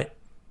think about it,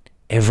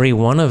 every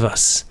one of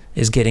us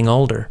is getting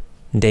older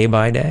day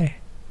by day.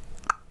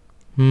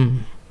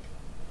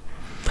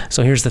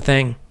 So here's the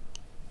thing.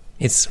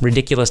 It's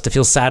ridiculous to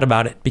feel sad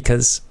about it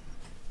because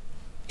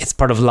it's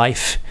part of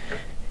life.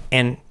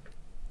 And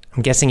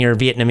I'm guessing you're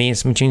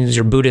Vietnamese, which means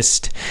you're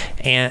Buddhist,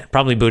 and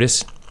probably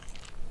Buddhist.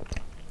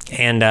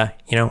 And,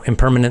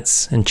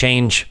 impermanence and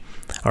change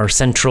are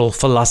central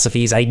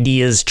philosophies,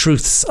 ideas,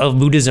 truths of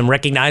Buddhism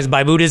recognized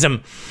by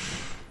Buddhism.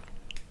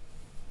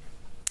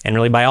 And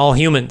really by all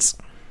humans.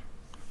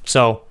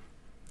 So,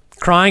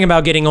 crying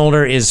about getting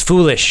older is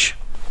foolish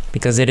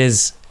because it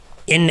is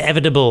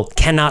inevitable,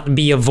 cannot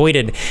be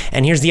avoided.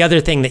 And here's the other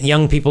thing that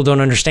young people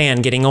don't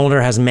understand. Getting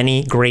older has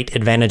many great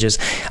advantages.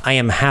 I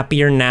am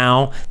happier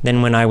now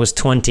than when I was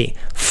 20.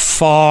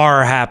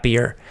 Far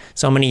happier.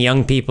 So many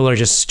young people are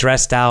just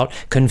stressed out,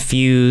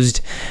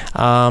 confused,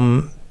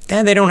 and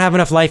they don't have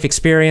enough life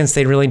experience.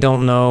 They really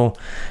don't know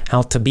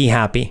how to be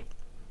happy.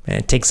 And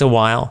it takes a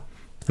while.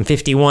 I'm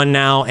 51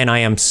 now, and I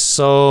am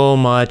so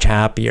much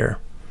happier.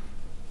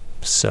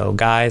 So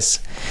guys,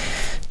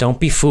 don't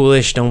be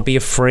foolish. Don't be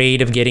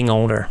afraid of getting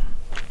older.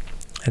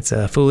 It's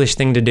a foolish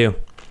thing to do.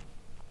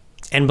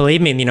 And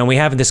believe me, we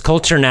have this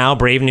culture now,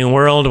 Brave New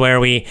World, where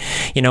we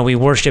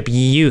worship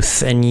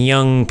youth and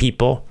young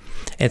people.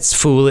 It's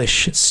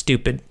foolish. It's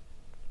stupid.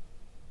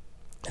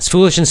 It's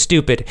foolish and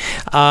stupid.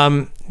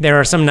 There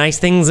are some nice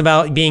things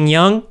about being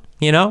young.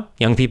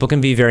 Young people can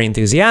be very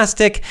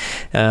enthusiastic.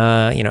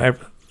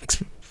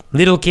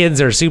 Little kids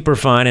are super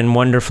fun and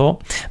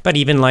wonderful. But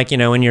even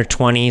in your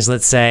 20s,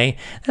 let's say,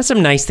 there's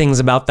some nice things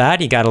about that.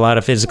 You got a lot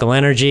of physical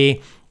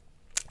energy,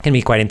 can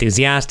be quite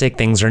enthusiastic,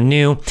 things are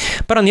new.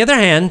 But on the other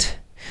hand,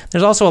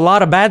 there's also a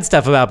lot of bad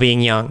stuff about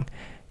being young.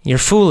 You're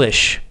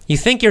foolish. You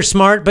think you're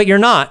smart, but you're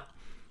not.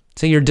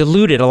 So you're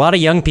deluded. A lot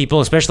of young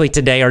people, especially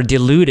today, are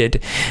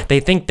deluded.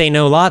 They think they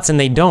know lots and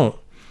they don't.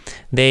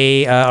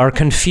 They are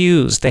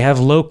confused. They have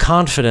low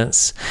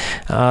confidence.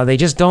 They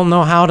just don't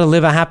know how to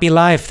live a happy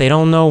life. They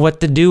don't know what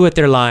to do with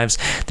their lives.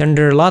 They're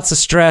under lots of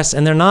stress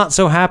and they're not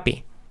so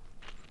happy.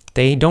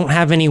 They don't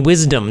have any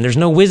wisdom. There's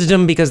no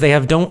wisdom because they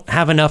don't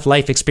have enough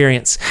life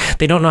experience.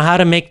 They don't know how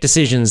to make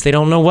decisions. They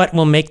don't know what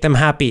will make them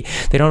happy.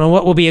 They don't know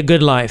what will be a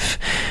good life.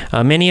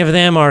 Many of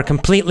them are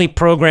completely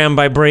programmed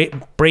by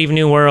Brave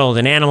New World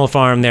and Animal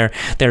Farm.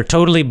 They're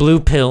totally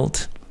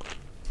blue-pilled.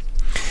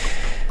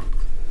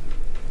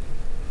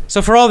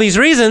 So for all these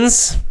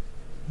reasons,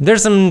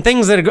 there's some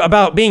things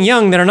about being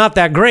young that are not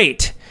that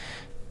great.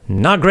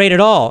 Not great at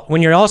all.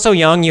 When you're also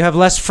young, you have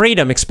less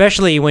freedom,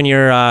 especially when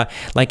you're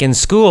in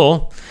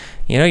school.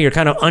 You're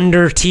kind of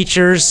under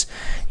teachers.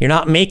 You're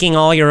not making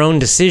all your own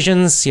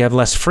decisions. You have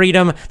less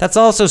freedom. That's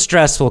also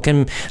stressful.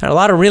 A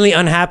lot of really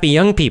unhappy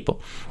young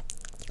people.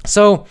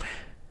 So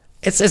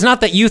it's not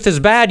that youth is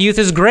bad. Youth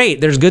is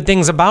great. There's good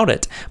things about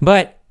it.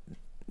 But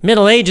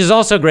middle age is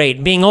also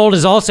great. Being old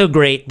is also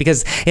great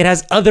because it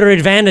has other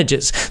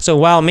advantages. So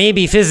while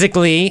maybe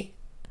physically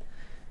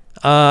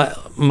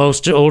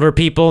most older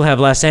people have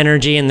less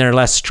energy and they're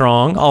less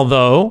strong,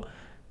 although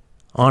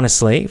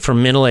honestly, for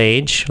middle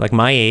age, like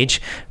my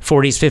age,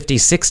 40s, 50s,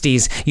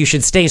 60s, you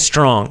should stay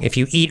strong. If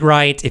you eat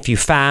right, if you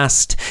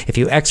fast, if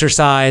you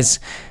exercise,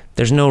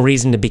 there's no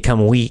reason to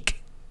become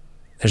weak.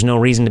 There's no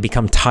reason to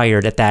become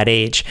tired at that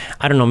age.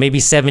 I don't know,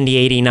 maybe 70,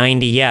 80,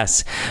 90,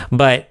 yes.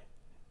 But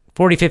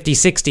 40, 50,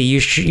 60, you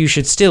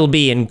should still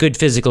be in good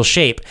physical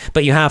shape.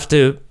 But you have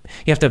to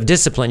have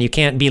discipline. You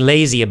can't be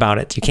lazy about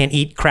it. You can't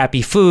eat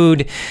crappy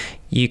food.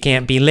 You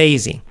can't be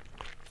lazy.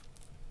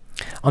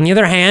 On the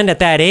other hand, at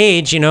that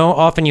age,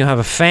 often you have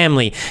a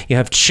family, you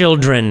have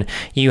children,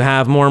 you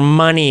have more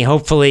money,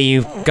 hopefully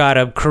you've got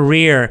a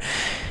career.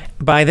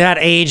 By that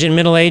age, in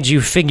middle age,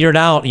 you figured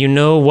out, you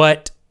know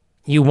what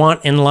you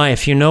want in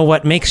life, you know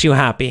what makes you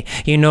happy,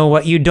 you know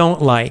what you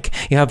don't like.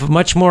 You have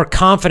much more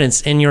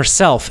confidence in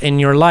yourself, in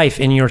your life,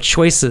 in your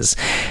choices.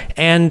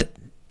 And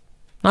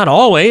not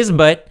always,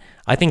 but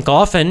I think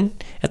often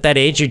at that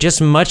age, you're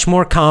just much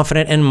more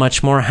confident and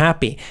much more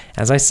happy.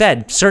 As I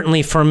said,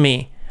 certainly for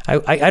me.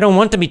 I don't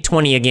want to be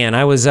 20 again.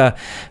 I was had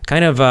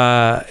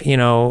a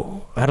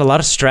lot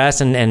of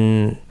stress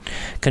and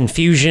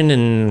confusion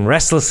and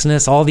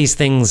restlessness, all these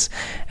things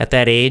at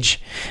that age.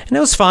 And it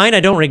was fine.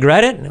 I don't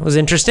regret it. It was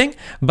interesting,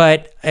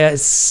 but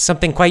it's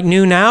something quite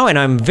new now, and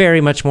I'm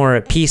very much more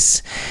at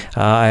peace.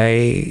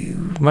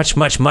 Much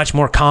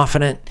more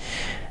confident,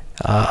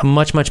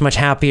 much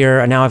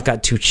happier. Now I've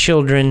got 2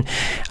 children.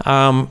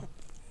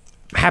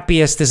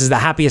 This is the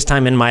happiest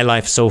time in my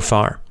life so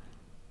far.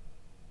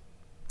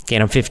 Okay,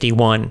 and I'm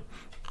 51.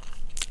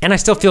 And I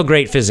still feel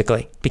great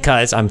physically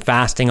because I'm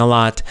fasting a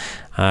lot.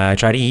 I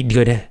try to eat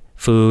good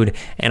food,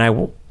 and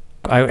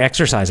I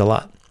exercise a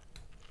lot.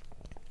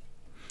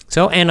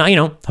 So, and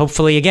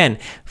hopefully again,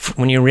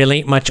 when you're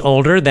really much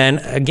older, then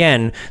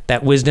again,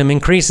 that wisdom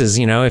increases.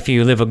 If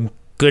you live a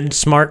good,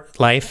 smart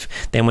life,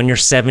 then when you're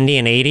 70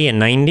 and 80 and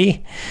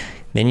 90,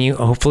 then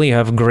hopefully you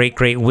have great,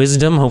 great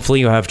wisdom.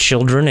 Hopefully you have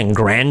children and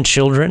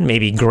grandchildren,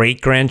 maybe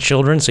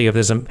great-grandchildren, so you have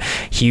this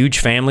huge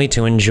family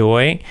to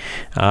enjoy.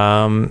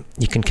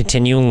 You can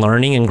continue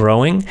learning and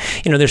growing.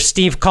 There's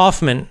Steve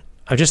Kaufman.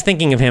 I was just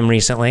thinking of him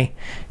recently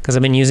because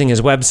I've been using his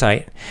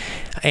website.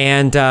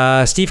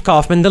 And Steve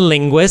Kaufman, the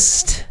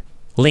linguist,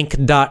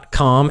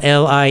 link.com,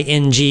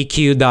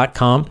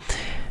 lingq.com.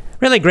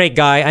 Really great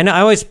guy.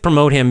 I always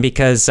promote him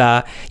because,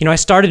 I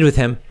started with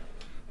him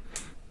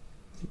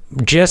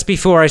just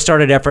before I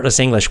started Effortless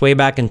English, way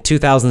back in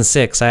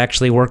 2006. I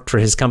actually worked for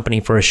his company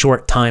for a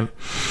short time.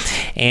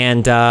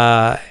 And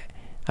I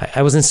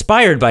was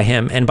inspired by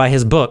him and by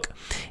his book.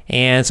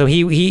 And so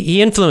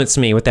he influenced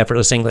me with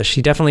Effortless English.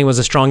 He definitely was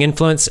a strong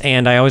influence,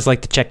 and I always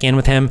like to check in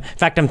with him. In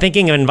fact, I'm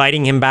thinking of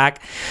inviting him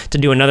back to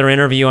do another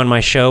interview on my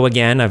show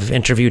again. I've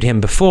interviewed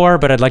him before,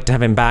 but I'd like to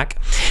have him back.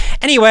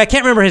 Anyway, I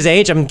can't remember his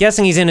age. I'm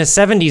guessing he's in his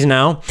 70s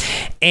now,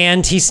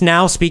 and he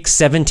now speaks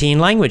 17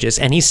 languages,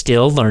 and he's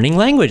still learning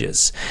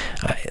languages.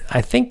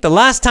 I think the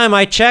last time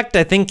I checked,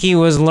 I think he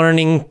was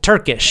learning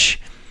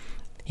Turkish.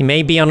 He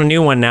may be on a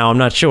new one now, I'm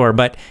not sure,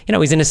 but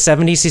he's in his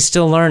 70s, he's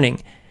still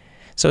learning.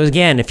 So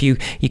again, if you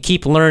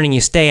keep learning,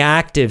 you stay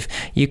active,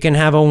 you can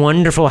have a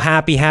wonderful,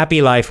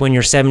 happy life when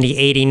you're 70,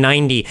 80,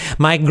 90.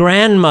 My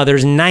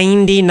grandmother's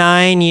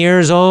 99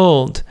 years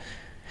old.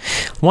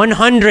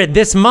 100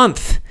 this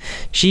month.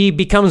 She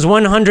becomes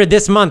 100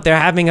 this month. They're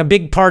having a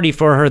big party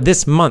for her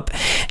this month.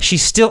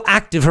 She's still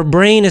active. Her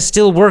brain is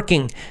still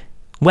working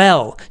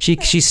well.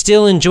 She's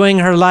still enjoying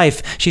her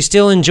life. She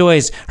still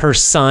enjoys her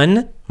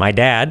son, my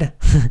dad,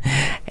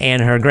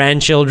 and her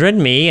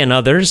grandchildren, me and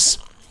others.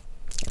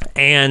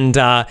 And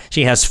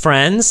she has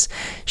friends.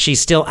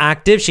 She's still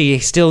active. She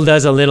still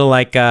does a little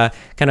kind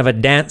of a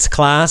dance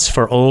class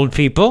for old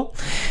people.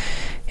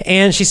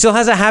 And she still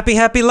has a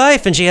happy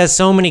life. And she has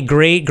so many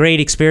great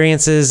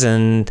experiences.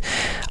 And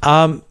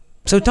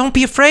so don't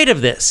be afraid of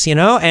this,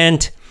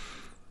 And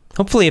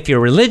hopefully if you're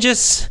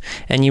religious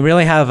and you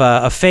really have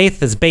a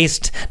faith that's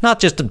based, not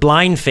just a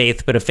blind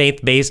faith, but a faith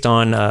based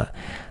on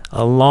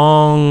a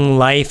long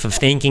life of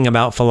thinking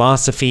about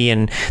philosophy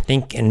and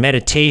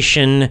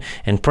meditation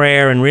and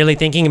prayer and really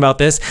thinking about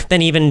this,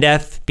 then even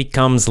death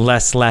becomes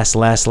less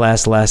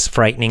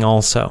frightening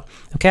also.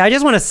 Okay, I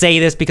just want to say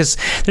this because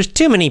there's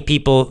too many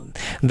people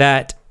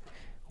that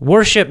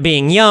worship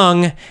being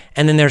young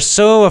and then they're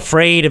so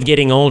afraid of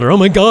getting older. Oh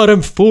my God,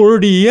 I'm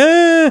 40,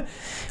 yeah!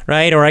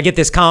 Right? Or I get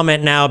this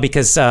comment now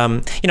because,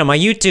 on my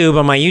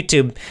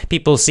YouTube,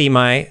 people see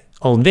my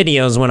old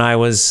videos when I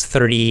was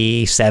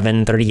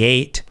 37,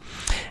 38.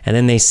 And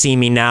then they see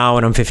me now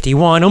and I'm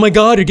 51. Oh my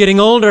God, you're getting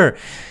older.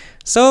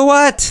 So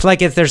what?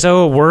 If they're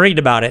so worried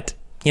about it.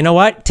 You know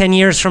what? 10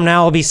 years from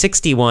now, I'll be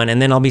 61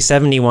 and then I'll be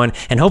 71.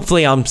 And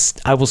hopefully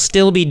I will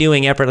still be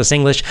doing Effortless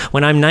English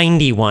when I'm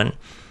 91.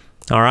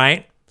 All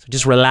right? So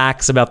just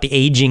relax about the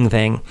aging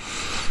thing.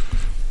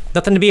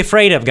 Nothing to be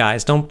afraid of,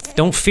 guys. Don't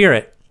fear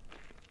it.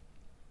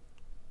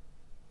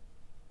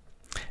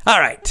 All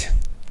right.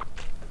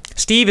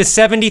 Steve is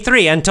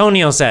 73,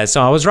 Antonio says.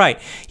 So I was right.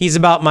 He's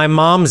about my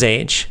mom's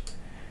age.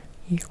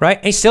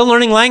 Right? He's still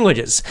learning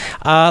languages.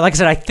 Like I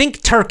said, I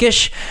think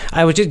Turkish.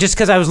 I was just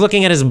because I was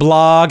looking at his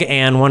blog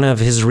and one of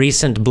his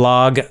recent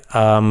blog.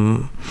 I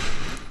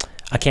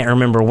can't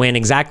remember when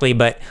exactly,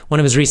 but one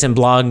of his recent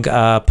blog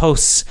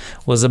posts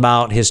was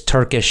about his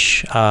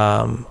Turkish.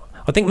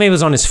 I think maybe it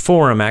was on his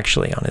forum,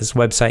 actually, on his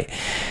website.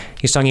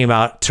 He was talking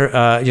about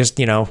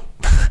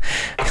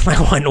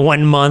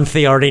one month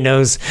he already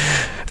knows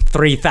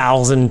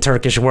 3,000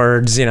 Turkish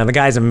words. The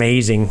guy's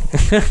amazing.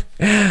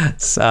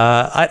 So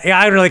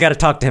I really got to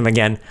talk to him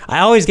again. I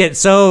always get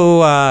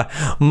so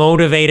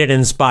motivated,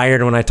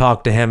 inspired when I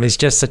talk to him. He's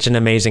just such an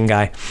amazing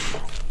guy.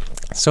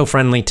 So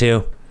friendly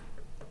too.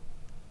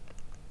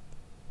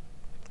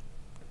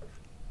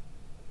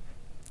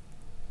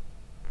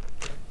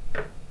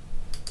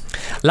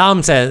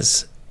 Lam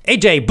says,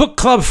 AJ, book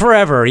club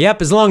forever.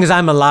 Yep, as long as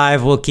I'm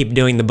alive, we'll keep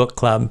doing the book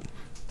club.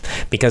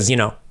 Because,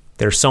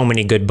 there's so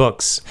many good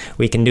books.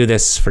 We can do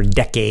this for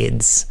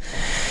decades.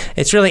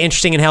 It's really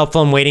interesting and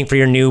helpful. I'm waiting for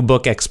your new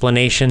book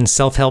explanation.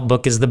 Self-help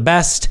book is the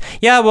best.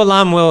 Yeah,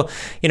 well,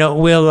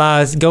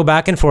 we'll go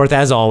back and forth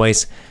as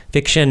always.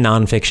 Fiction,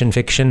 nonfiction,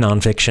 fiction,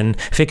 nonfiction,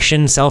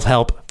 fiction,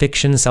 self-help,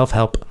 fiction,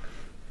 self-help.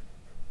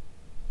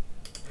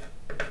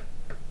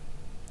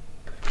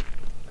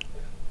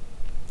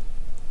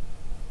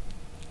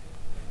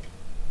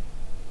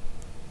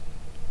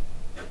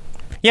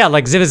 Yeah,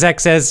 like Zivizek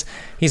says,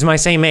 he's my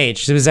same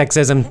age. Zivizek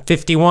says, I'm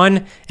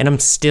 51 and I'm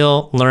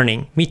still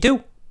learning. Me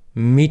too.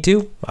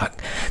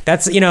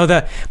 That's,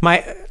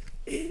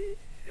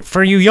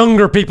 for you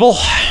younger people,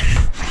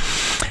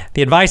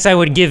 The advice I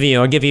would give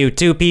you, I'll give you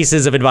 2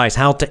 pieces of advice.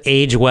 How to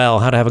age well,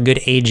 how to have a good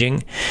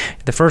aging.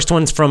 The first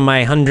one's from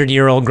my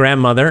 100-year-old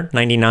grandmother,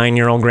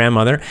 99-year-old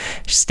grandmother.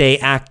 Stay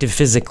active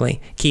physically.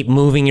 Keep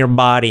moving your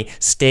body.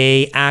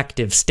 Stay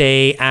active.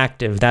 Stay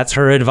active. That's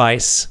her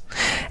advice.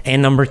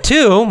 And number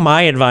 2,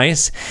 my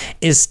advice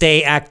is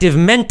stay active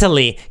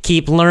mentally.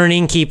 Keep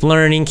learning, keep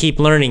learning, keep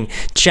learning.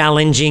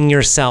 Challenging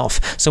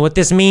yourself. So what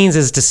this means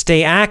is to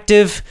stay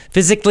active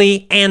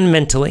physically and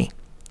mentally.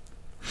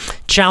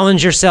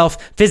 Challenge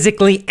yourself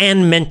physically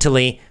and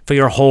mentally for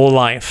your whole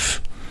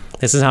life.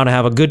 This is how to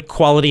have a good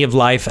quality of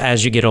life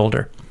as you get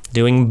older.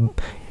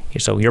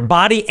 So your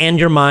body and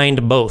your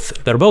mind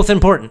both. They're both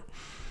important.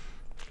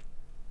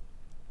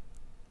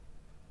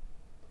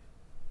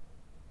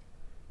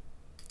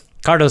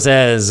 Cardo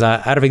says,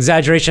 out of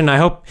exaggeration, I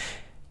hope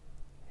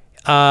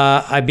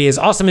I'd be as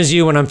awesome as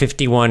you when I'm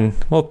 51.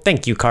 Well,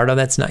 thank you, Cardo.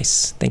 That's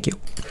nice. Thank you.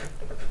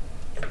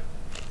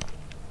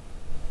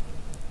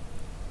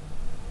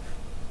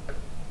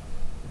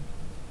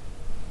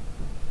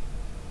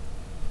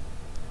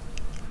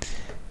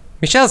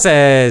 Michelle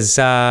says,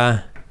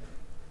 in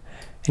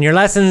your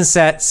lesson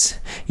sets,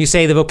 you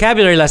say the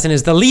vocabulary lesson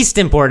is the least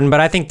important, but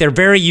I think they're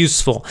very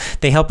useful.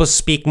 They help us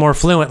speak more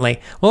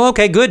fluently. Well,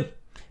 okay, good.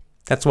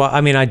 That's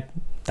why,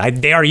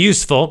 they are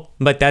useful,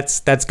 but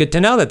that's good to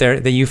know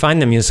that you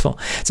find them useful.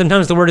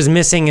 Sometimes the word is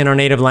missing in our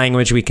native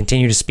language. We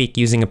continue to speak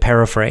using a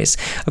paraphrase.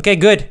 Okay,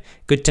 good.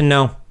 Good to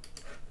know.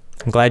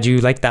 I'm glad you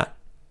like that.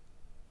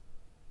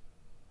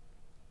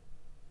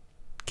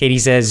 Katie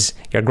says,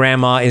 your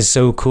grandma is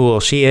so cool.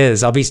 She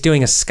is. I'll be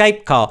doing a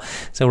Skype call.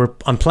 So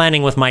I'm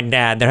planning with my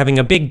dad. They're having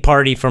a big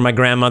party for my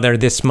grandmother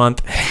this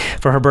month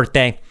for her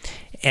birthday.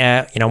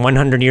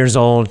 100 years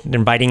old, they're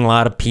inviting a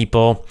lot of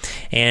people.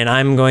 And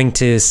I'm going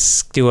to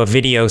do a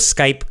video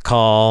Skype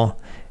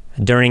call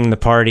during the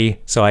party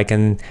so I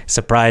can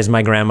surprise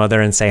my grandmother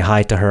and say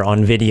hi to her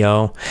on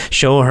video.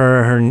 Show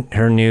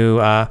her new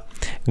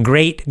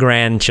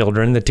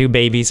great-grandchildren. The 2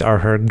 babies are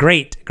her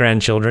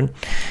great-grandchildren.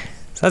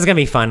 So that's going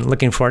to be fun.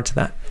 Looking forward to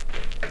that.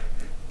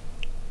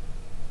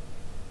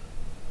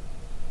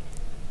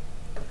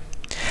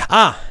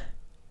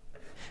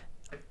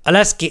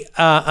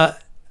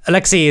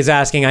 Alexei is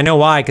asking, I know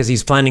why, because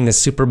he's planning this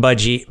super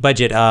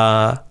budget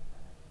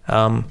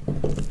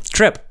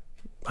trip.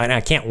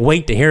 I can't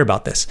wait to hear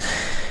about this.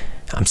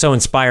 I'm so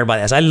inspired by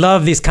this. I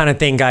love these kind of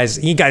things,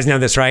 guys. You guys know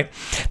this, right?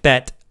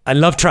 That I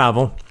love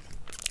travel.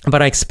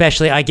 But I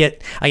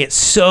get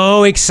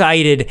so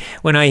excited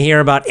when I hear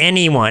about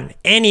anyone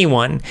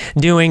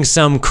doing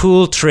some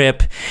cool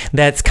trip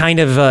that's kind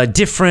of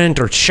different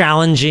or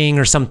challenging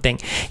or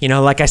something.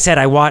 Like I said,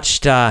 I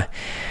watched Joe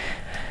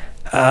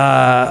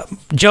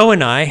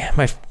and I,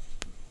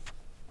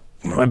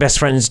 my best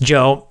friends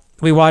Joe,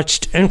 we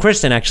watched, and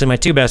Kristen actually, my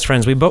 2 best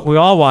friends, we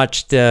all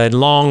watched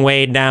Long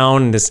Way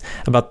Down,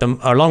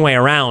 Long Way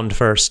Around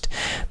first,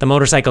 the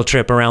motorcycle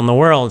trip around the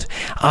world.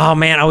 Oh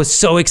man, I was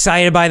so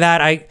excited by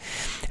that.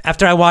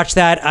 After I watched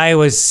that, I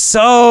was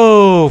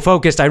so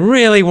focused. I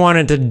really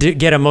wanted to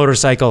get a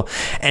motorcycle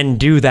and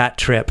do that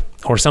trip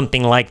or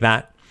something like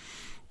that.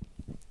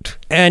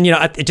 And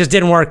it just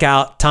didn't work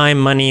out. Time,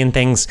 money, and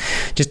things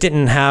just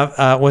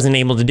wasn't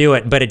able to do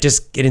it. But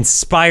it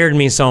inspired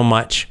me so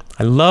much.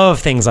 I love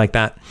things like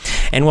that.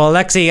 And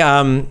Alexei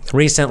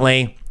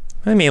recently,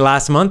 maybe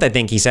last month, I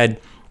think he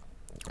said,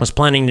 was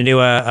planning to do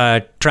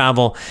a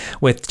travel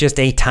with just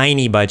a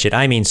tiny budget.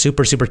 I mean,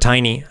 super, super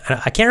tiny.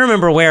 I can't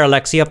remember where,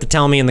 Alexei. You have to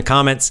tell me in the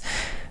comments.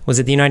 Was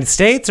it the United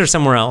States or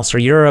somewhere else or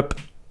Europe?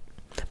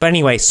 But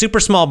anyway, super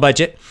small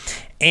budget.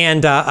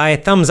 And I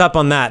thumbs up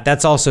on that.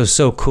 That's also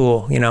so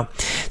cool,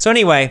 So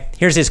anyway,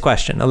 here's his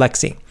question,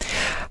 Alexei.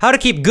 How to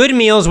keep good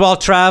meals while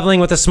traveling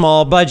with a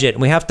small budget?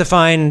 We have to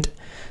find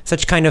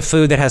such kind of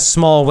food that has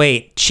small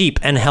weight, cheap,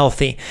 and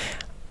healthy.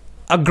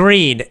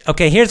 Agreed.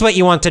 Okay, here's what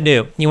you want to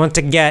do.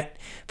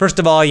 First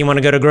of all, you want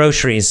to go to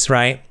groceries,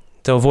 right?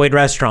 To avoid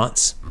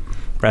restaurants.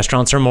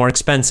 Restaurants are more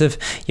expensive.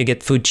 You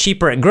get food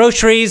cheaper at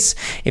groceries.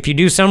 If you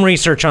do some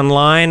research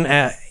online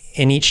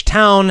in each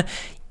town,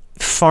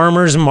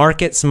 farmers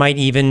markets might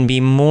even be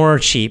more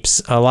cheap.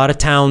 A lot of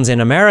towns in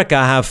America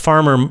have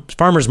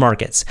farmers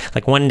markets,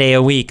 like one day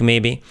a week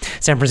maybe.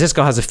 San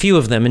Francisco has a few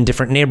of them in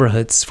different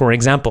neighborhoods, for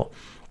example.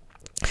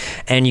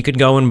 And you could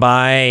go and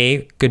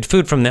buy good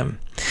food from them.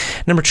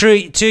 Number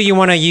 2, you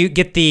want to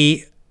get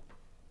the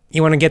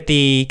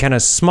kind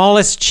of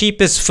smallest,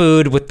 cheapest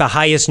food with the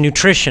highest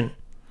nutrition.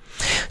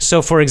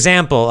 So, for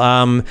example,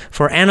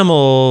 for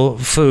animal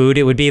food,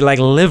 it would be like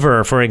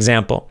liver, for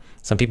example.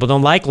 Some people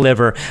don't like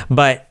liver,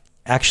 but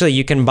actually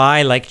you can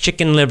buy like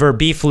chicken liver,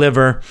 beef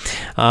liver,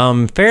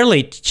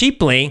 fairly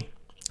cheaply.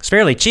 It's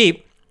fairly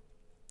cheap.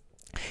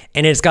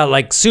 And it's got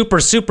like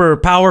super, super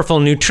powerful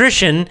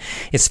nutrition.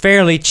 It's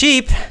fairly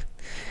cheap.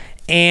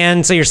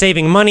 And so you're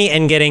saving money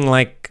and getting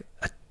like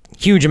a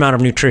huge amount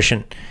of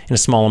nutrition in a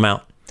small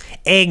amount.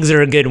 Eggs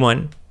are a good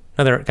one.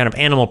 Another kind of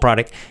animal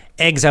product.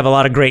 Eggs have a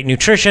lot of great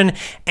nutrition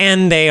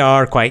and they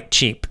are quite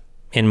cheap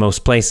in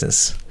most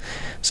places.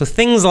 So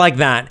things like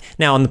that.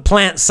 Now on the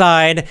plant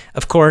side,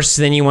 of course,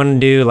 then you want to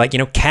do like,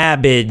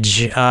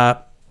 cabbage,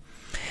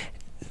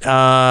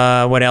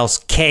 what else?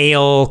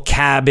 Kale,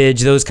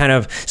 cabbage, those kind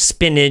of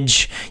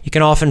spinach. You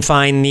can often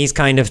find these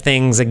kind of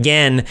things,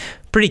 again,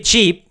 pretty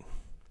cheap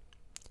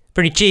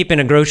in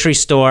a grocery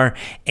store,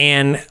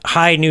 and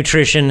high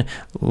nutrition,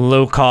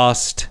 low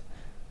cost.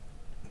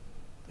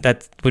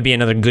 That would be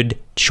another good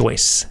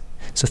choice.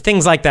 So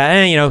things like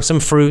that, some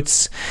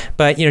fruits,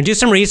 but, do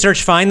some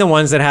research, find the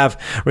ones that have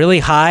really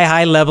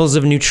high levels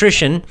of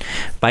nutrition,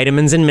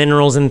 vitamins and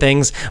minerals and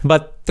things,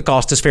 but the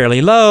cost is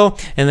fairly low,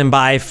 and then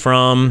buy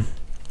from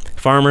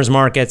farmers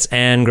markets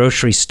and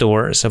grocery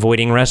stores,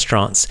 avoiding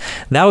restaurants.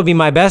 That would be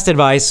my best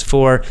advice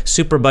for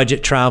super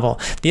budget travel.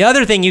 The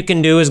other thing you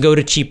can do is go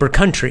to cheaper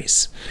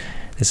countries.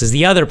 This is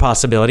the other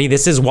possibility.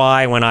 This is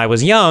why when I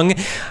was young,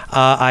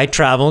 I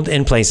traveled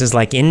in places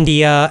like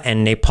India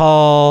and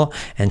Nepal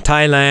and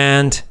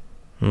Thailand,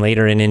 and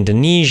later in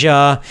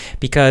Indonesia,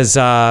 because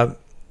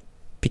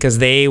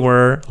they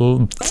were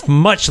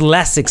much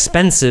less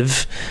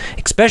expensive,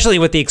 especially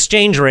with the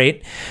exchange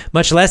rate,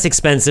 much less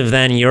expensive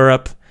than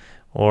Europe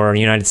or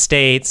United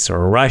States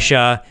or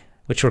Russia,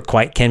 which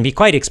can be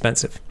quite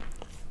expensive.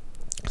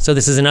 So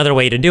this is another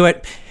way to do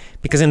it,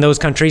 because in those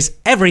countries,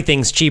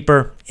 everything's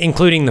cheaper,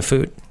 including the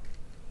food.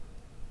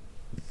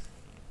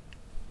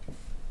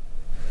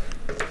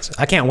 So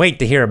I can't wait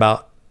to hear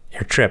about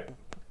your trip.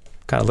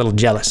 Got a little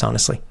jealous,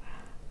 honestly.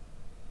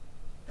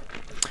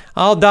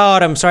 Oh,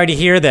 Dodd, I'm sorry to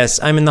hear this.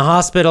 I'm in the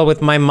hospital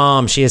with my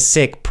mom. She is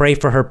sick. Pray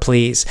for her,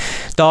 please.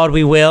 Dodd,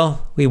 we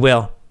will. We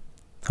will.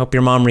 Hope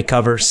your mom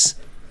recovers.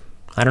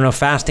 I don't know if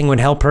fasting would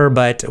help her,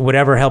 but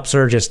whatever helps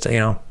her, just,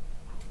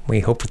 we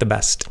hope for the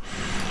best.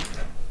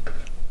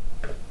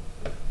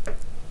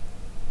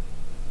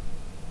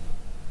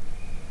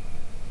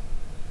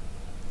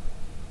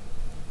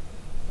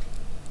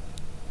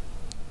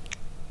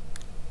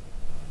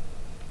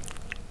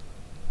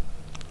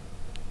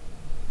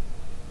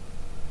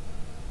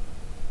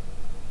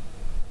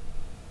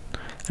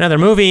 Another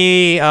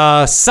movie,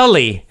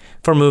 Sully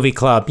for Movie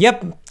Club.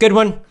 Yep, good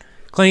one.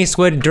 Clint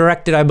Eastwood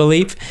directed, I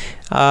believe.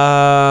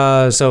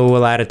 So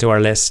we'll add it to our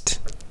list.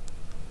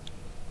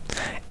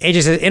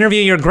 AJ says,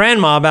 interview your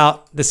grandma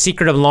about the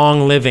secret of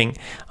long living.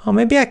 Oh,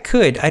 maybe I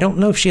could. I don't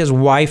know if she has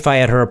Wi-Fi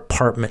at her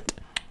apartment.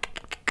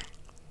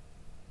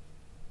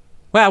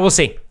 Well, we'll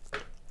see.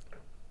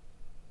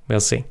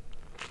 We'll see.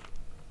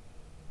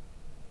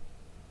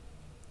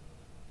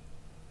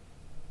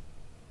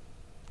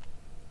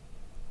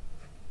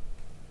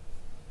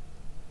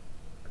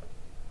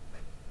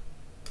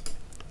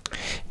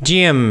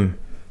 Jim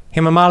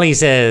Himamali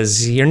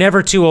says, you're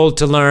never too old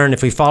to learn.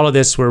 If we follow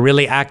this, we're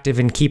really active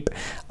and keep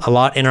a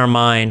lot in our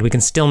mind. We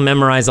can still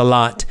memorize a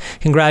lot.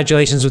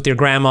 Congratulations with your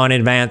grandma in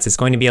advance. It's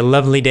going to be a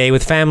lovely day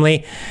with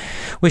family.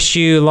 Wish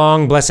you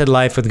long, blessed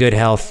life with good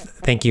health.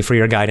 Thank you for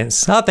your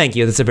guidance. Oh, thank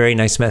you. That's a very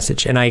nice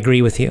message, and I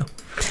agree with you.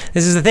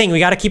 This is the thing. We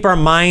got to keep our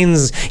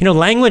minds,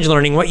 language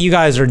learning, what you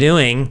guys are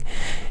doing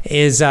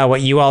is,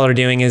 what you all are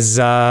doing is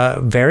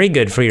very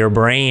good for your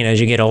brain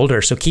as you get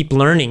older. So keep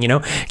learning,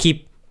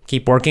 keep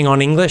working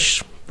on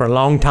English for a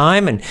long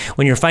time, and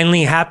when you're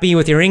finally happy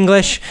with your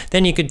English,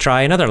 then you could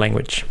try another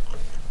language.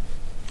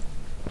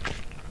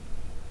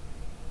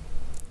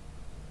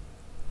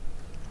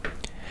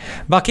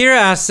 Bakira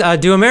asks,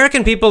 do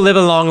American people live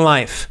a long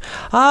life?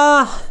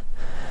 I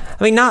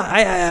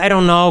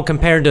don't know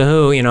compared to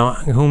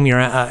whom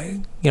you're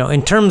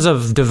in terms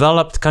of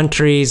developed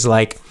countries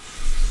like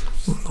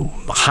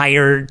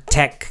higher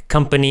tech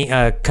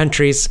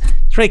countries.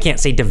 I really can't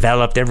say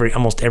developed.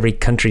 Almost every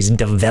country's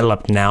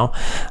developed now.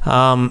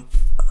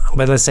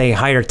 But let's say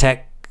higher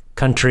tech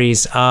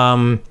countries,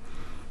 not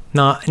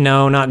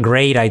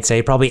great, I'd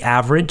say. Probably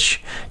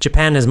average.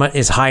 Japan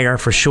is higher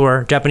for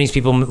sure. Japanese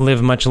people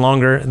live much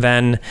longer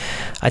than,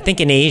 I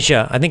think, in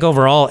Asia. I think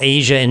overall,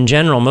 Asia in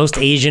general, most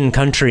Asian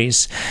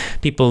countries,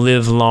 people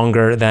live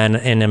longer than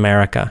in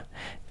America.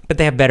 But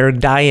they have better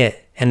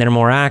diet and they're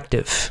more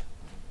active.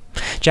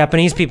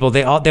 Japanese people,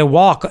 they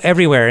walk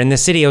everywhere. In the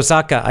city,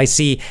 Osaka, I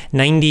see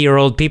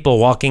 90-year-old people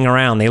walking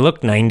around. They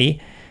look 90,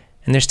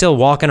 and they're still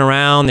walking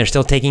around. They're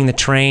still taking the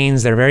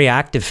trains. They're very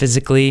active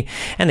physically,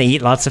 and they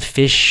eat lots of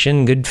fish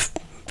and good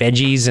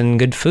veggies and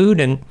good food.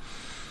 And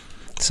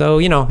so,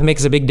 it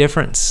makes a big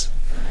difference.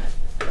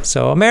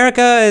 So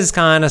America is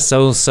kind of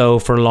so-so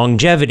for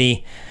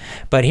longevity.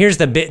 But here's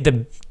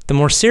the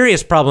more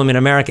serious problem in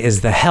America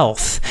is the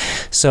health.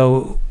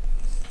 So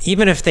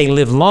even if they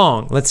live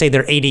long, let's say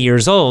they're 80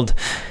 years old,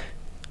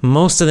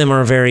 most of them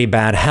are very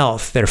bad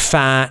health. They're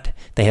fat,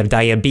 they have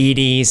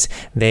diabetes,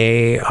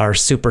 they are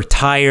super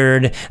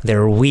tired,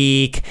 they're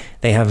weak,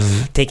 they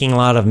have taking a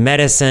lot of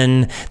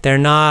medicine, they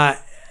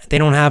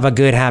don't have a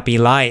good, happy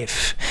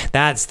life.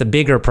 That's the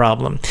bigger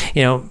problem.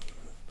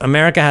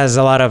 America has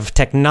a lot of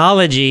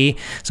technology,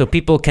 so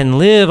people can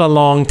live a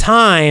long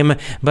time,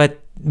 but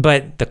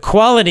the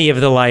quality of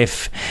the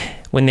life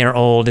when they're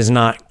old is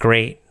not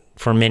great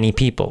for many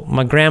people.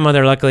 My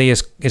grandmother, luckily,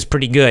 is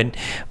pretty good,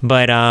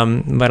 but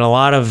a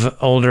lot of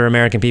older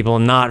American people are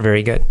not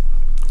very good.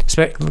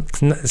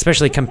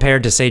 especially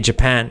compared to, say,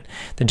 Japan.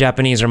 The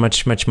Japanese are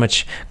much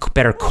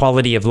better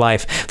quality of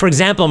life. For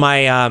example,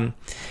 my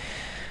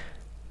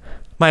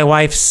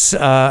wife's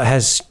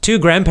has two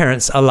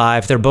grandparents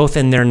alive. They're both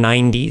in their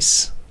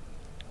 90s.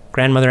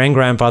 Grandmother and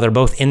grandfather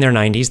both in their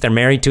 90s. They're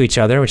married to each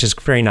other, which is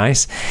very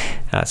nice.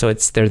 So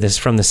they're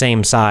from the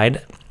same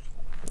side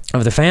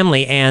of the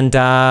family, and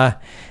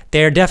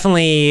they're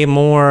definitely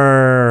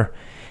more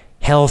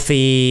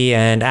healthy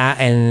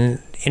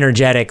and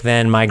energetic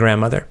than my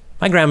grandmother.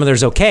 My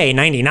grandmother's okay,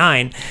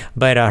 99,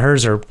 but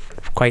hers are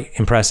quite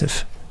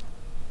impressive.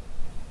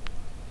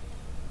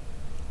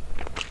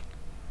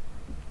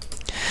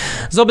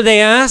 Zobade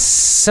asks,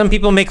 some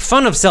people make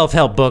fun of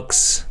self-help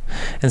books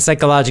and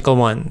psychological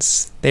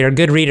ones. They are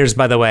good readers,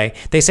 by the way.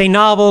 They say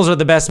novels are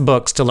the best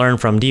books to learn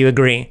from. Do you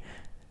agree?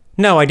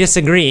 No, I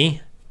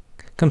disagree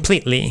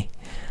completely.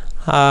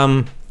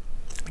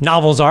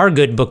 Novels are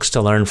good books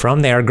to learn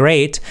from. They are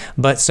great,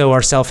 but so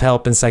are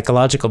self-help and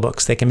psychological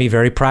books. They can be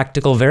very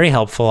practical, very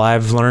helpful.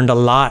 I've learned a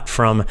lot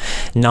from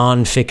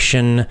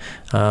nonfiction,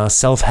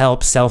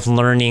 self-help,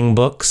 self-learning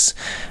books.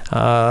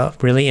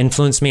 Really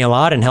influenced me a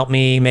lot and helped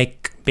me make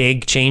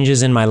big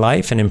changes in my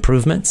life and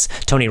improvements.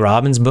 Tony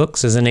Robbins'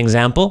 books is an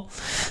example.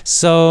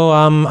 So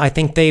I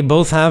think they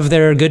both have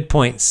their good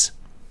points.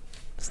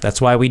 So that's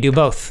why we do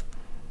both.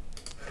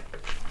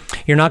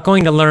 You're not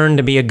going to learn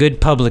to be a good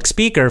public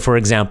speaker, for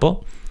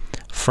example,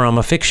 from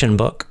a fiction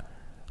book,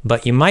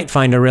 but you might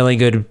find a really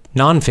good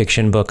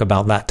nonfiction book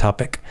about that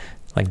topic,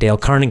 like Dale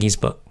Carnegie's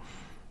book.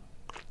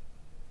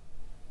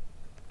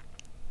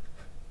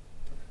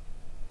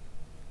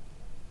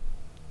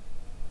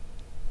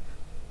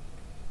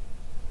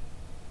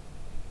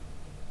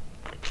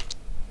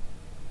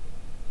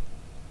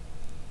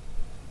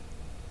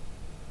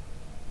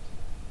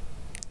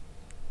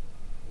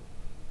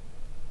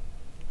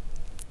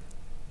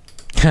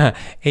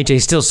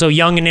 AJ's still so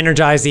young and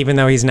energized, even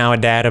though he's now a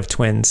dad of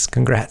twins.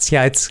 Congrats.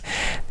 Yeah,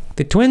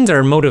 the twins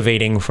are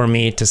motivating for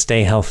me to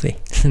stay healthy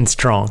and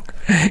strong,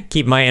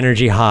 keep my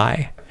energy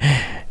high.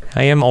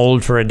 I am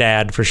old for a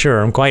dad, for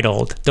sure. I'm quite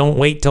old. Don't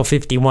wait till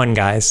 51,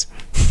 guys.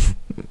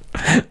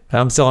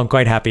 I'm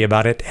quite happy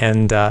about it,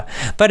 and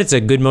but it's a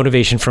good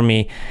motivation for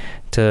me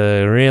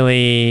to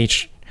really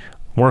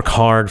work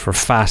hard for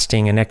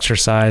fasting and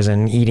exercise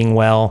and eating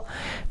well,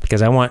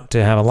 because I want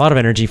to have a lot of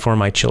energy for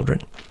my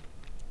children.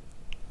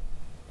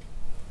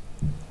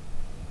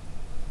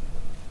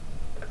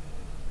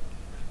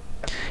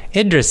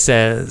 Idris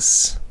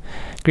says,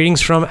 greetings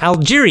from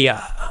Algeria.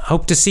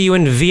 Hope to see you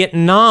in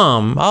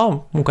Vietnam.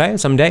 Oh, okay,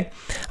 someday.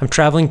 I'm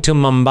traveling to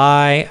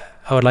Mumbai.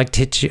 I would like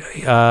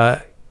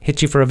to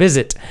hit you for a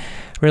visit.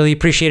 Really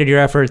appreciated your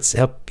efforts.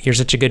 You're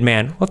such a good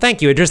man. Well,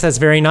 thank you, Idris. That's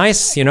very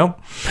nice,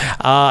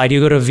 I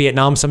do go to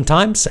Vietnam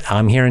sometimes.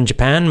 I'm here in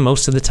Japan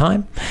most of the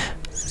time.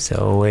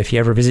 So if you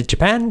ever visit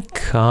Japan,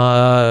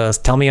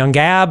 tell me on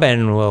Gab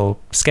and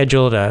we'll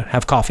schedule to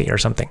have coffee or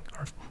something.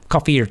 Or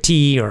coffee or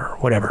tea or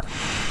whatever.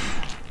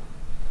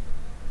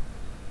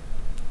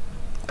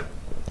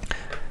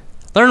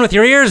 Learn with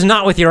your ears,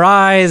 not with your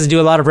eyes.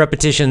 Do a lot of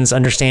repetitions.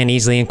 Understand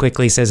easily and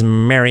quickly, says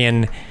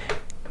Marion.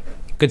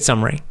 Good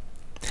summary.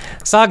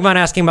 Sagvan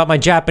asking about my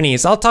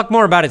Japanese. I'll talk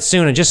more about it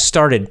soon. I just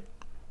started.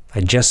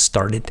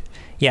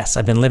 Yes,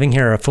 I've been living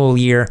here a full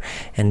year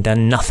and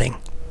done nothing.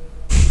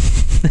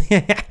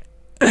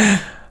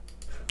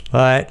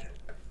 But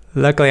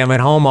luckily I'm at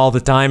home all the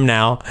time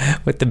now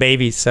with the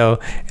baby, so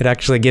it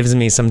actually gives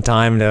me some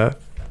time to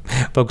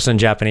focus on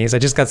Japanese. I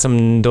just got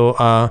some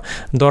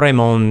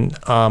Doraemon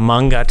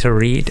manga to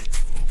read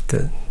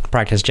to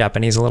practice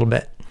Japanese a little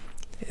bit.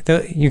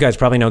 You guys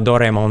probably know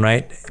Doraemon,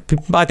 right?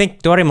 I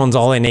think Doraemon's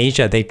all in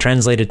Asia. They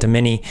translated to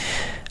many.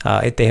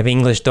 They have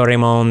English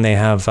Doraemon. They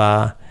have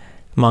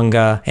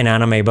manga and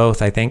anime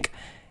both, I think.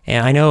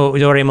 And I know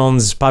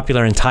Doraemon's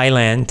popular in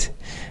Thailand,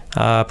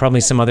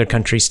 probably some other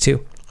countries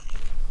too.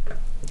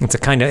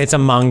 It's a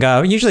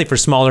manga, usually for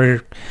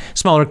smaller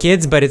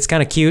kids, but it's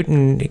kind of cute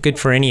and good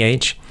for any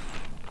age.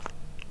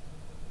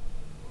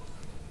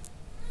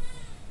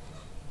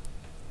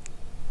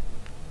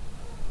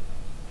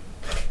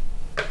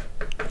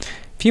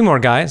 Few more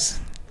guys.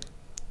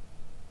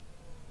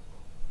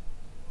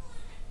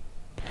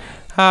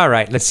 All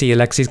right, let's see.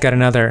 Alexi's got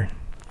another.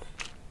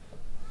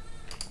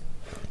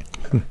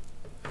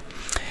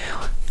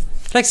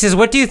 Lexi says,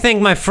 what do you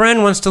think? My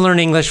friend wants to learn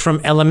English from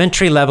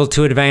elementary level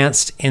to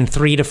advanced in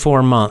 3 to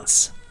 4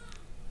 months.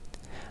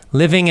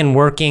 Living and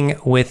working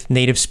with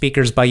native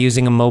speakers by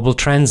using a mobile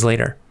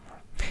translator.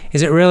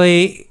 Is it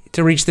really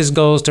to reach these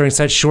goals during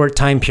such short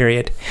time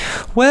period?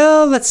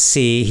 Well, let's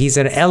see. He's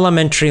at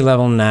elementary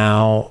level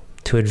now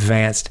to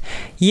advanced.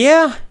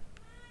 Yeah,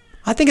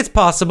 I think it's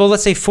possible.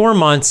 Let's say 4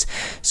 months,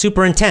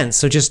 super intense.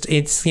 So just,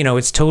 it's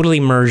total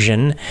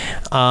immersion.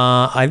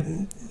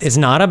 It's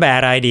not a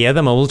bad idea.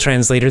 The mobile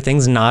translator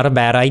thing's not a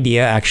bad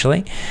idea,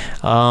 actually.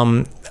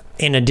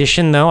 In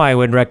addition, though, I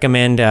would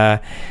recommend,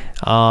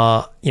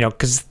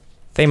 because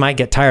they might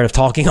get tired of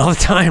talking all the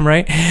time,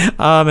 right?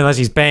 Unless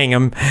he's paying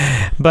them.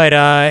 But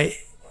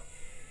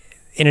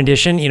in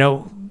addition,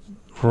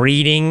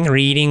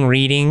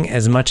 reading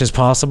as much as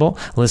possible,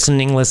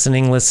 listening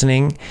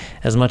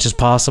as much as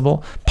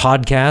possible,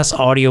 podcasts,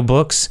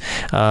 audiobooks.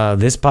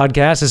 This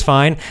podcast is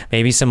fine.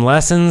 Maybe some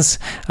lessons,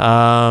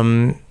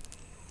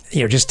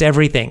 just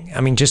everything.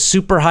 I mean, just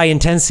super high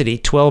intensity,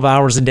 12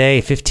 hours a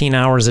day, 15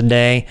 hours a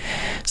day.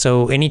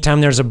 So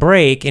anytime there's a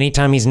break,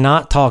 anytime he's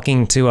not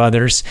talking to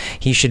others,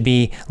 he should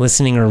be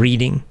listening or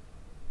reading.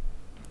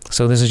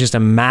 So this is just a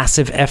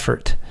massive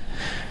effort.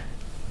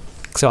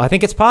 So I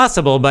think it's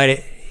possible,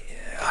 but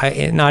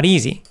not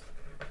easy.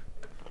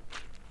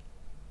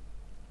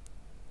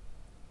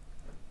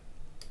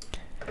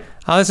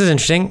 Oh, this is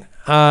interesting.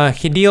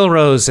 Hidil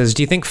Rose says,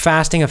 do you think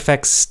fasting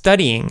affects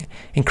studying?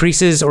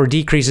 Increases or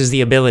decreases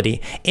the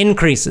ability?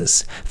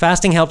 Increases.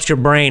 Fasting helps your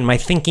brain. My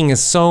thinking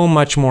is so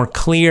much more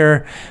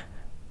clear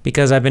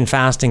because I've been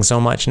fasting so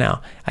much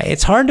now.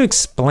 It's hard to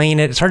explain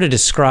it. It's hard to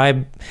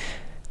describe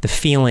the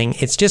feeling.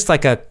 It's just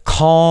like a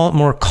calm,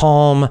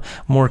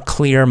 more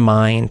clear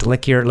mind.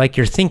 Like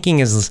your thinking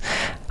is,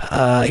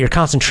 your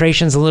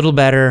concentration's a little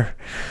better.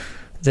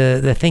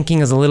 The thinking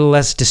is a little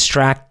less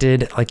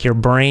distracted. Like your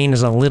brain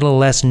is a little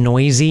less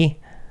noisy,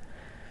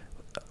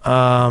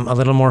 a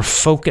little more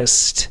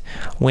focused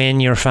when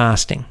you're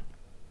fasting.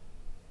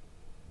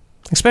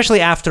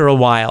 Especially after a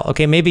while.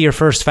 Okay, maybe your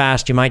first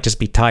fast, you might just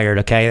be tired,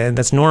 okay?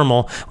 That's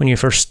normal when you're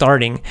first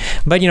starting.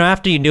 But,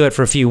 after you do it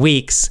for a few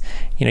weeks,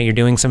 you're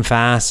doing some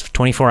fasts,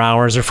 24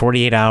 hours or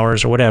 48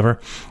 hours or whatever,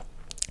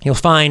 you'll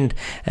find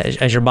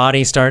as your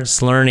body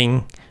starts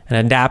learning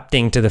and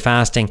adapting to the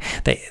fasting,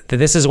 that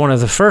this is one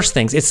of the first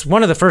things. It's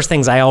one of the first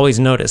things I always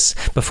notice.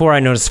 Before I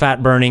notice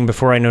fat burning,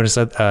 before I notice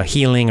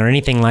healing or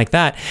anything like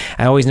that,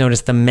 I always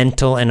notice the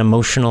mental and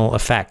emotional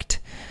effect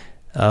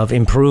of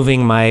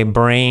improving my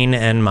brain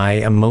and my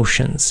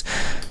emotions.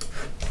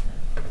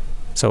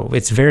 So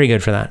it's very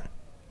good for that.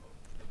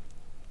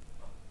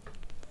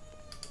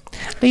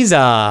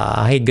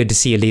 Lisa, hey, good to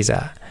see you,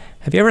 Lisa.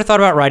 Have you ever thought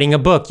about writing a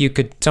book? You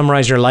could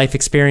summarize your life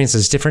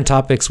experiences, different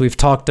topics we've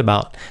talked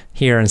about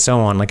here and so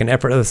on, like an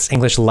effortless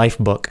English life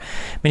book.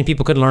 Many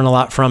people could learn a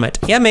lot from it.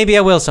 Yeah, maybe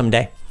I will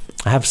someday.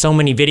 I have so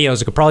many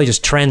videos, I could probably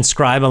just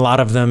transcribe a lot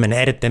of them and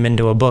edit them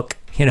into a book,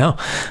 It's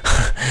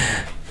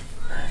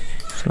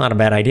not a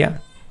bad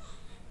idea.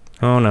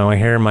 Oh no, I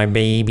hear my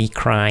baby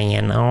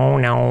crying. Oh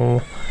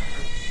no.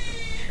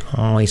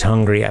 Oh, he's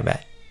hungry, I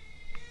bet.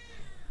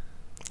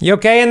 You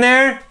okay in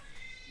there?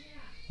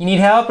 You need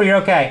help or you're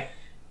okay?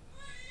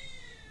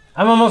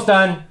 I'm almost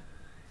done.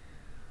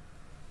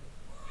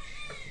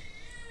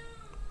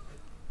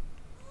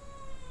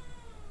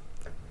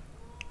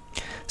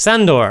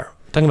 Sandor,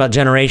 talking about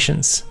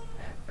generations.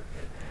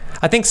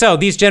 I think so.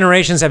 These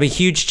generations have a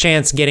huge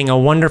chance getting a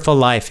wonderful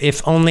life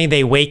if only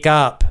they wake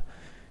up.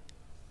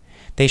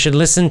 They should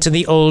listen to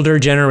the older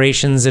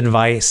generation's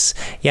advice.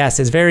 Yes,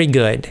 it's very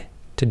good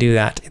to do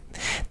that.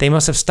 They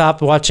must have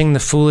stopped watching the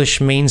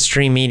foolish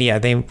mainstream media.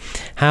 They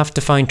have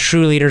to find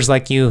true leaders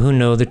like you who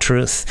know the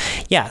truth.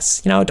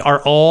 Yes,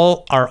 are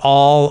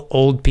all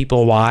old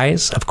people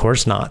wise? Of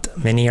course not.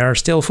 Many are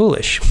still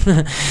foolish.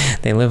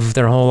 They live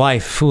their whole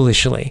life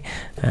foolishly.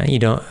 You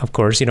don't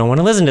want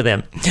to listen to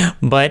them.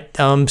 But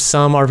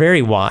some are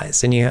very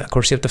wise, and of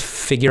course you have to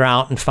figure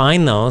out and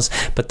find those.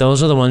 But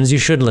those are the ones you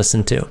should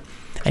listen to.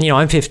 And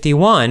I'm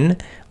 51,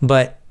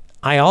 but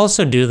I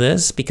also do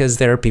this because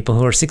there are people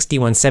who are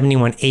 61,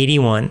 71,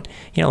 81,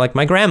 like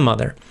my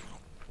grandmother.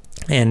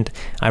 And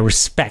I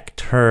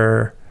respect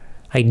her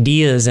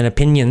ideas and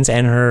opinions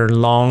and her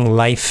long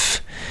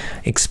life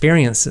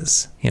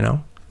experiences,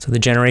 So the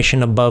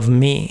generation above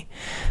me.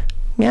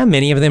 Yeah,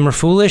 many of them are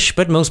foolish,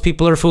 but most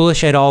people are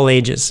foolish at all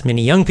ages.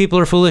 Many young people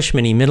are foolish,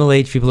 many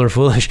middle-aged people are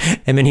foolish,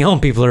 and many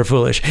old people are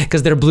foolish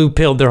because they're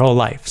blue-pilled their whole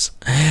lives.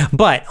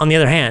 But on the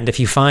other hand, if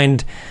you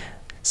find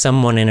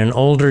someone in an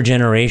older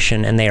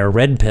generation and they are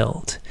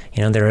red-pilled,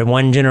 they're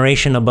one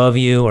generation above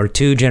you or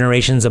two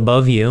generations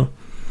above you,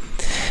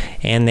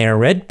 and they're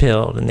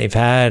red-pilled and they've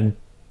had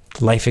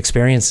life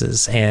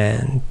experiences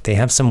and they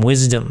have some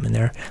wisdom and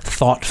they're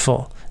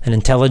thoughtful and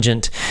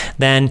intelligent,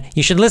 then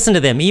you should listen to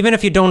them. Even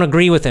if you don't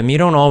agree with them, you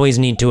don't always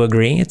need to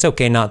agree. It's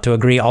okay not to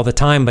agree all the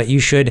time, but you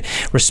should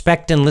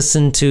respect and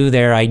listen to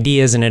their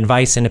ideas and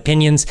advice and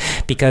opinions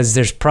because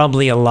there's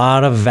probably a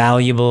lot of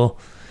valuable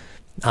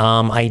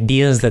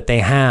ideas that they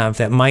have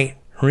that might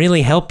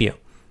really help you.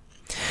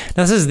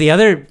 Now, this is the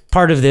other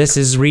part of this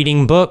is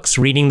reading books,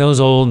 reading those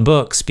old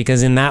books,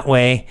 because in that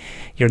way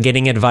you're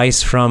getting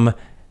advice from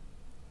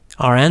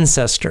our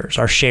ancestors,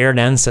 our shared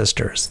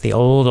ancestors, the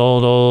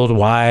old,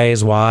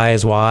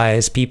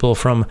 wise people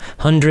from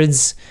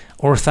hundreds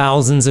or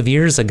thousands of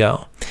years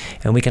ago.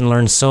 And we can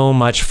learn so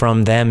much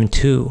from them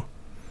too.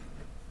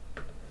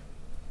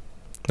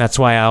 That's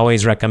why I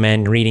always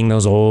recommend reading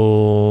those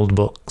old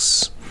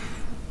books.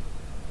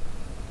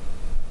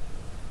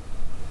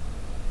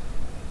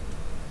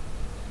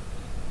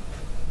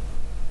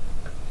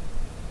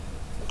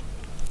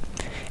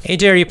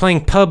 AJ, are you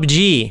playing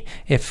PUBG?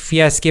 If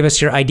yes, give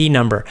us your ID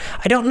number.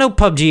 I don't know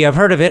PUBG. I've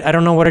heard of it. I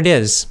don't know what it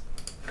is.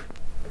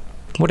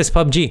 What is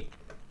PUBG?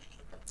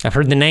 I've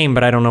heard the name,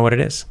 but I don't know what it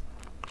is.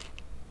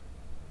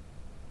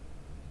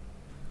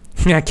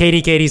 Yeah,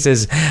 Katie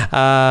says,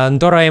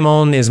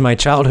 Doraemon is my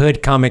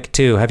childhood comic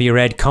too. Have you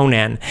read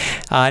Conan?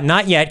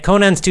 Not yet.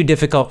 Conan's too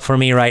difficult for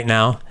me right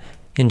now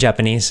in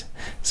Japanese.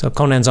 So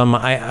Conan's on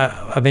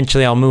my...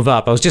 eventually I'll move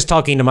up. I was just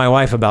talking to my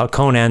wife about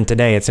Conan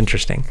today. It's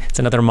interesting. It's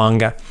another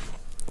manga.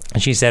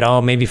 And she said,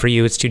 oh, maybe for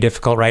you it's too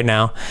difficult right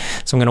now.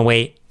 So I'm going to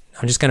wait.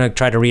 I'm just going to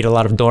try to read a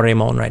lot of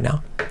Doraemon right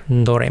now.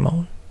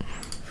 Doraemon.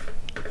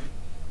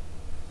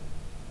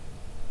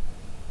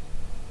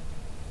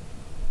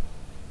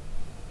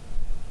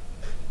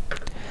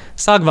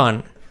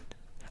 Sagvan,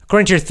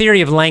 according to your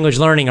theory of language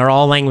learning, are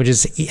all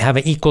languages have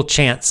an equal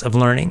chance of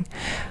learning?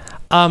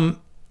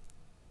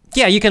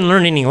 Yeah, you can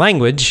learn any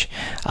language,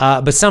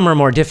 but some are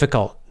more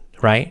difficult,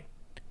 right?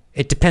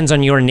 It depends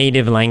on your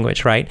native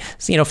language, right?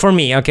 So, for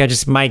me, okay,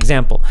 just my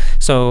example.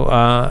 So,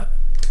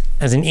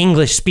 as an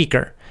English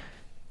speaker,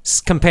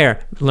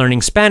 compare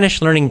learning Spanish,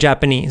 learning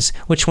Japanese.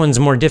 Which one's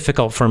more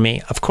difficult for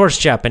me? Of course,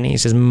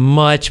 Japanese is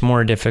much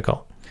more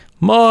difficult.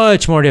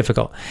 Much more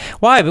difficult.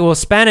 Why? Well,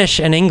 Spanish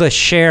and English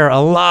share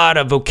a lot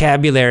of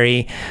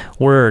vocabulary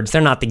words.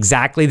 They're not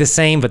exactly the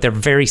same, but they're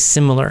very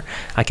similar.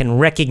 I can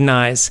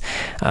recognize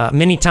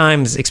many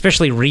times,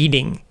 especially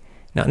reading.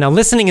 Now,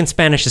 listening in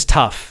Spanish is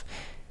tough.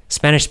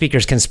 Spanish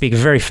speakers can speak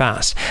very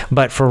fast.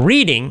 But for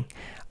reading,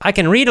 I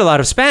can read a lot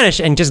of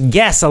Spanish and just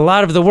guess a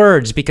lot of the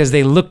words because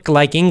they look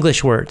like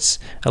English words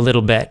a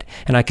little bit.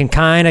 And I can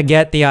kind of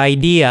get the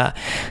idea.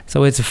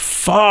 So it's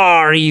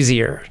far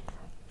easier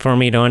for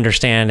me to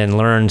understand and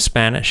learn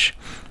Spanish.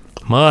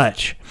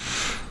 Much.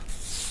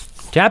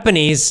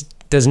 Japanese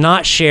does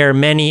not share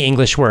many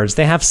English words.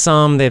 They have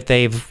some that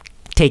they've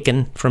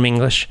taken from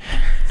English,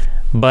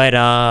 but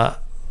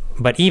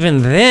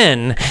even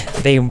then,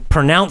 they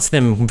pronounce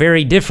them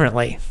very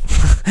differently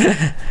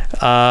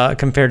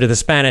compared to the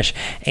Spanish.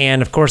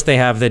 And of course, they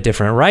have the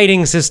different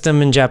writing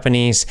system in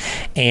Japanese.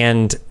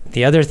 And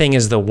the other thing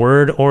is the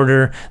word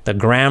order. The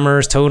grammar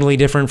is totally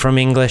different from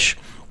English.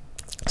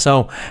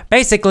 So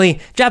basically,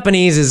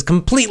 Japanese is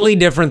completely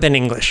different than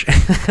English.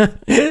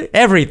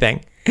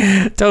 Everything.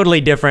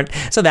 Totally different.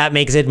 So that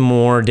makes it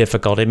more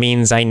difficult. It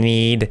means I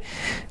need,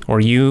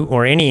 or you,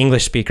 or any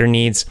English speaker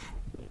needs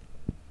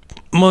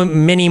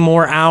many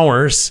more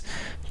hours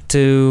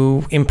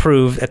to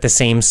improve at the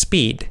same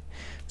speed.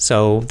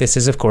 So this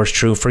is, of course,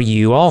 true for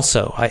you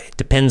also. It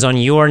depends on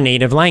your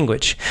native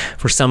language.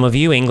 For some of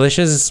you, English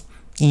is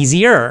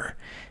easier.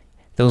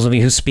 Those of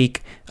you who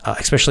speak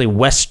especially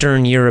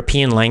Western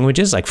European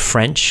languages like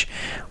French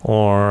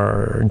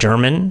or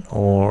German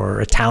or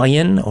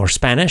Italian or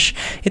Spanish,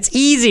 it's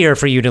easier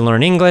for you to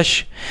learn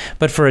English.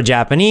 But for a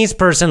Japanese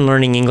person,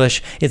 learning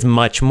English is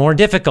much more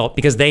difficult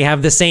because they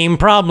have the same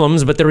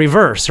problems, but the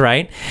reverse,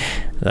 right?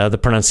 The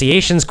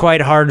pronunciation's quite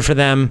hard for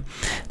them.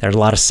 There's a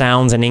lot of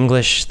sounds in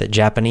English that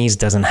Japanese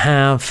doesn't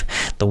have.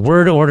 The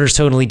word order's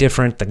totally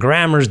different. The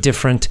grammar's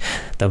different.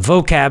 The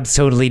vocab's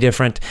totally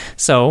different.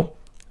 So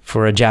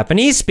for a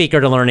Japanese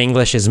speaker to learn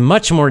English is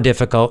much more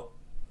difficult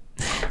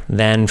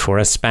than for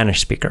a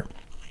Spanish speaker.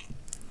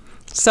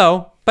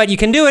 So, but you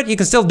can do it. You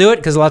can still do it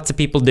because lots of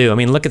people do. I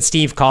mean, look at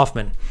Steve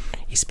Kaufman.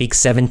 He speaks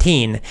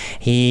 17.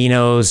 He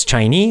knows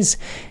Chinese,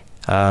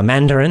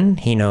 Mandarin.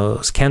 He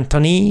knows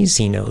Cantonese.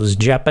 He knows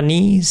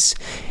Japanese,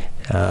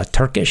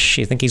 Turkish.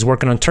 I think he's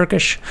working on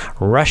Turkish,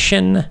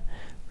 Russian,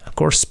 of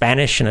course,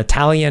 Spanish and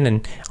Italian,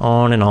 and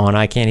on and on.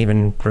 I can't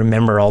even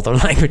remember all the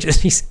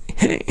languages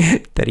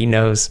that he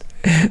knows.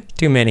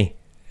 Too many.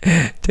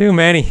 Too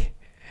many.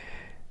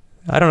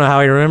 I don't know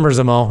how he remembers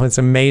them all. It's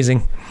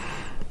amazing.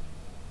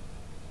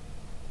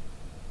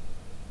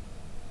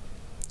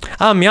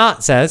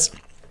 Myat says,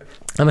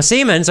 I'm a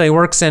seaman, so he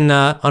works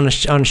on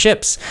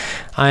ships.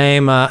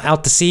 I'm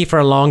out to sea for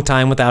a long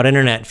time without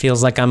internet.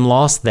 Feels like I'm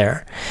lost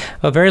there.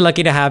 But very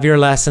lucky to have your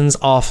lessons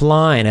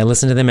offline. I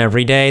listen to them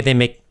every day. They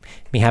make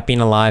me happy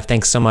and alive.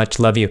 Thanks so much.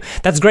 Love you.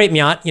 That's great,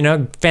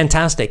 Myat.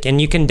 Fantastic.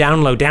 And you can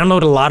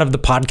download a lot of the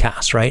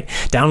podcasts, right?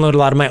 Download a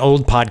lot of my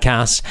old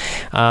podcasts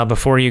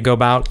before you go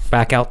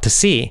back out to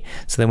sea.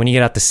 So that when you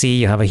get out to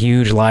sea, you have a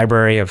huge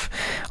library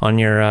on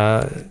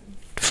your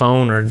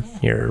phone or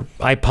your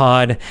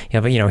iPod. You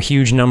have a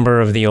huge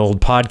number of the old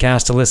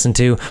podcasts to listen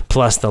to,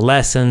 plus the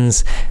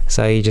lessons.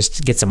 So you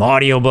just get some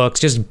audiobooks.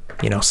 Just,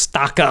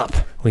 stock up.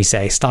 We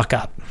say stock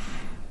up.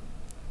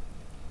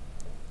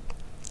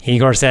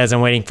 Igor says,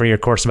 I'm waiting for your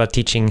course about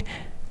teaching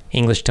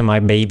English to my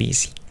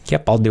babies.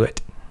 Yep, I'll do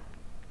it.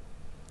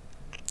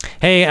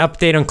 Hey,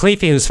 update on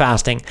Cleefy, who's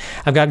fasting.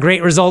 I've got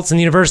great results in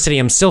the university.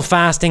 I'm still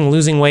fasting,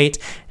 losing weight,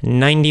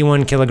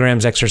 91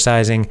 kilograms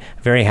exercising.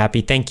 Very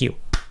happy. Thank you.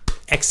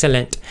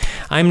 Excellent.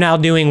 I'm now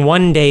doing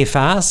 1 day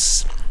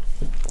fasts,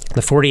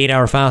 the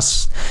 48-hour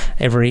fasts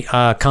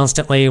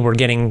constantly. We're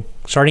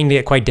starting to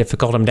get quite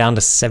difficult. I'm down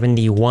to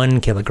 71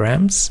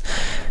 kilograms.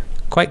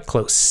 Quite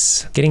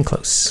close. Getting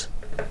close.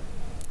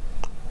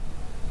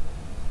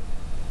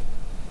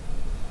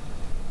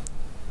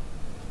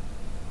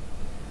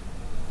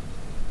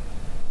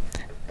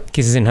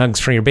 Kisses and hugs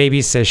for your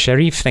babies, says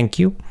Sharif. Thank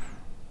you.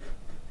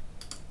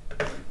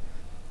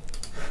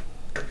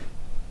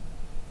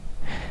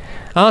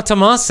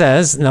 Tomas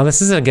says, now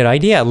this is a good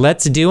idea.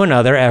 Let's do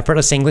another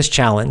effortless English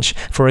challenge.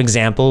 For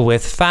example,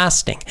 with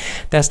fasting.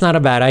 That's not a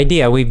bad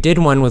idea. We did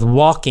one with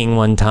walking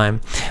one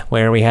time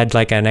where we had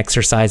like an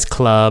exercise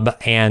club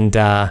and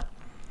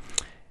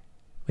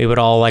we would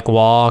all like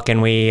walk,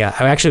 and we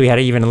had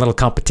even a little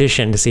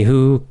competition to see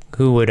who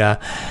would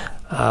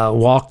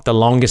walk the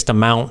longest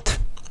amount.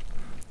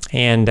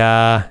 And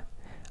I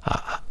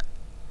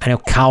know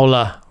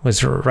Kaula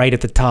was right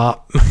at the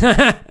top.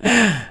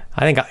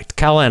 I think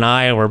Kaula and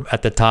I were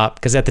at the top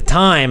because at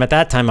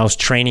that time I was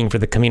training for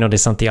the Camino de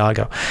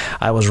Santiago.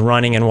 I was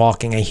running and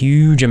walking a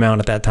huge amount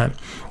at that time.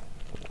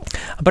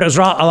 But it was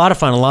a lot of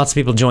fun. Lots of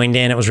people joined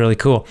in. It was really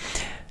cool.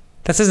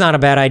 This is not a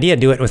bad idea.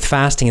 Do it with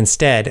fasting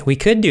instead. We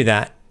could do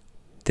that.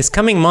 This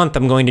coming month,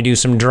 I'm going to do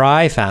some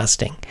dry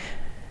fasting.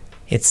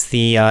 It's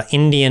the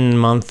Indian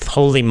month,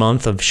 holy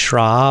month of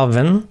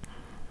Shravan,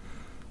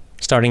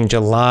 starting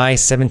July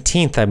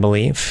 17th, I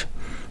believe.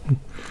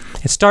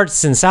 It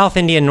starts in South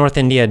India and North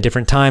India at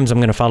different times. I'm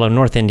going to follow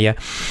North India.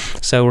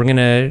 So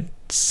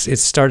it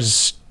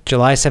starts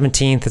July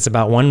 17th. It's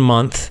about 1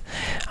 month.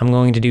 I'm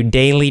going to do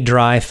daily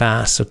dry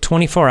fast. So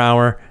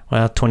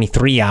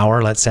 23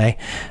 hour, let's say,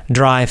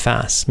 dry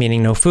fast,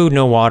 meaning no food,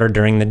 no water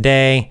during the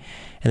day,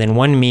 and then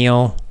one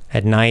meal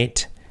at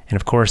night. And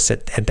of course,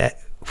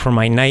 for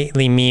my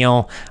nightly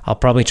meal, I'll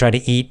probably try to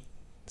eat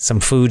some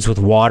foods with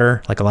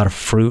water, like a lot of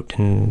fruit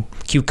and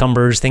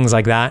cucumbers, things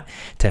like that,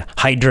 to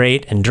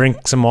hydrate and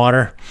drink some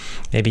water,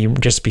 maybe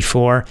just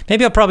before.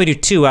 Maybe I'll probably do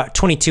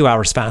 22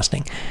 hours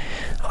fasting.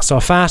 So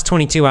I'll fast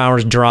 22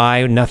 hours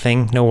dry,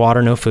 nothing, no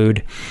water, no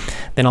food.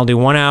 Then I'll do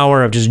 1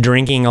 hour of just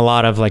drinking a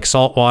lot of like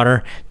salt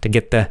water to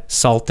get the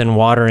salt and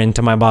water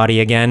into my body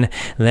again.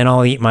 And then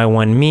I'll eat my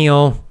one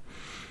meal,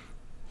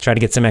 try to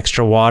get some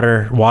extra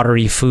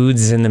watery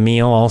foods in the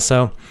meal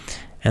also,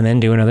 and then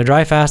do another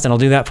dry fast. And I'll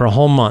do that for a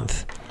whole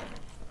month.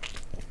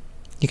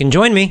 You can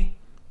join me.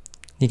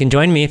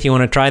 If you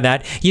want to try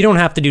that. You don't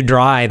have to do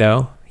dry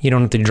though. You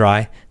don't have to do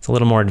dry. It's a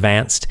little more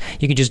advanced.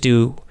 You could just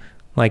do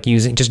like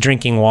just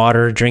drinking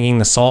water, drinking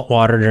the salt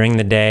water during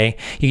the day.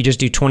 You could just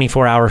do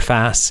 24-hour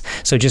fasts.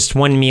 So just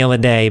one meal a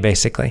day,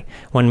 basically.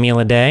 One meal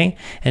a day,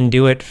 and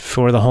do it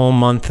for the whole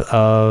month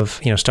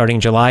of, starting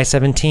July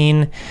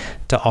 17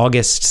 to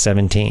August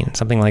 17,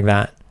 something like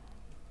that.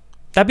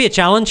 That'd be a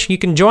challenge. You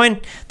can join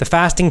the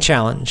fasting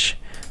challenge.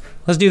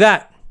 Let's do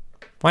that.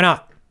 Why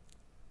not?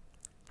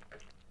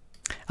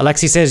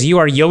 Alexi says, you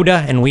are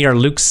Yoda and we are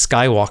Luke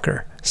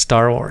Skywalker.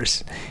 Star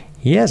Wars.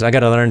 Yes, I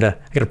gotta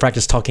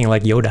practice talking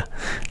like Yoda.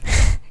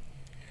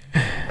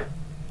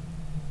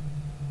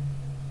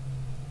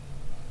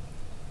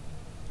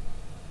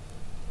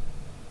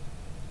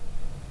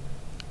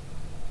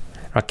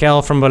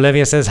 Raquel from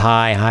Bolivia says,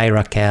 hi. Hi,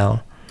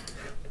 Raquel.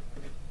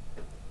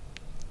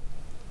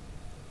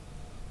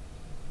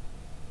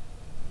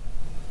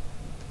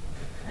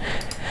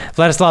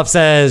 Vladislav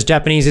says,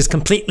 Japanese is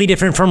completely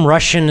different from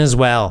Russian as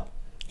well.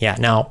 Yeah,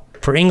 now,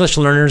 for English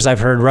learners, I've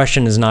heard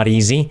Russian is not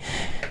easy.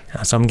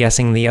 So I'm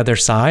guessing the other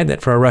side,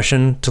 that for a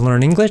Russian to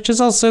learn English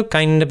is also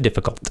kind of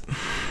difficult.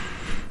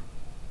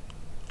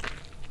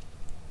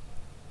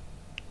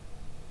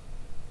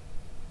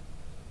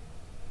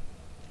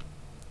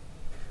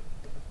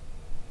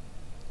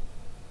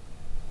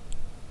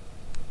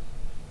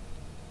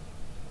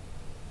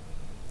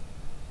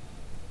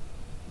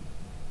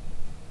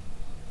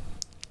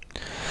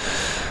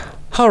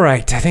 All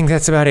right, I think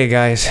that's about it,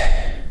 guys.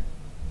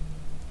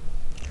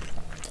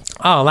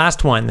 Oh,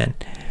 last one then.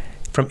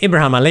 From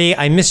Ibrahim Ali,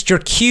 I missed your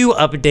Q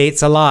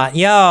updates a lot.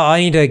 Yeah, I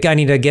need to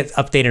get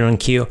updated on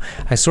Q.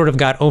 I sort of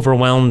got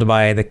overwhelmed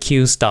by the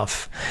Q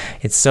stuff.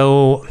 It's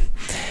so...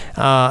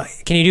 can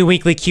you do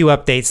weekly Q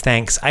updates?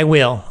 Thanks. I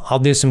will. I'll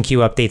do some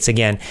Q updates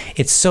again.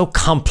 It's so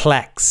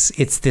complex.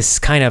 It's this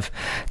kind of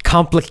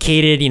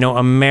complicated,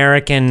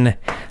 American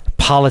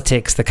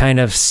politics, the kind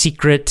of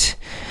secret,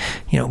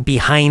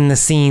 behind the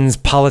scenes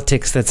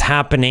politics that's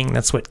happening.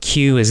 That's what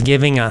Q is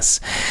giving us.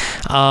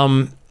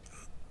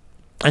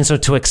 And so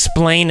to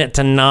explain it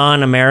to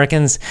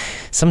non-Americans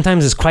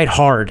sometimes is quite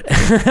hard.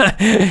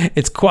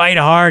 It's quite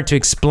hard to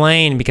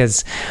explain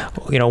because,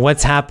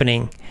 what's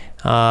happening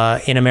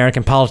in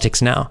American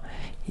politics now.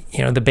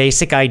 The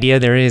basic idea,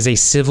 there is a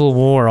civil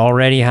war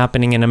already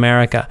happening in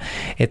America.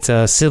 It's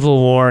a civil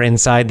war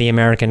inside the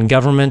American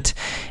government,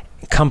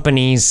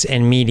 companies,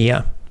 and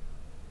media.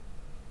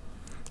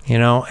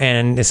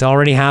 And it's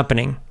already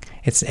happening.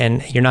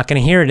 And you're not going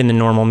to hear it in the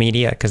normal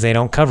media because they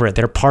don't cover it.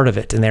 They're part of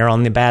it and they're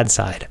on the bad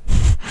side.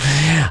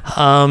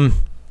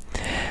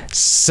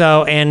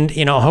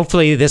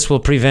 Hopefully this will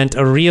prevent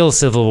a real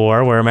civil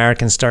war where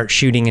Americans start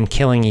shooting and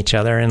killing each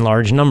other in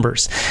large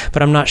numbers.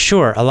 But I'm not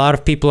sure. A lot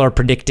of people are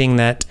predicting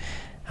that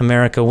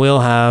America will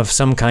have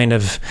some kind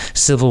of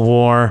civil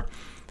war,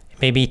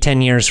 maybe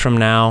 10 years from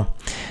now,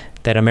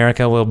 that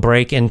America will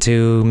break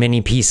into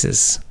many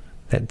pieces,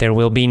 that there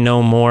will be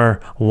no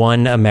more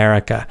one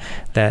America,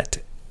 that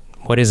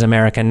what is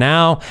America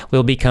now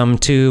will become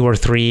 2 or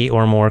 3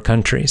 or more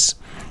countries.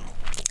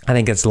 I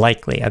think it's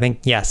likely. I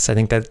think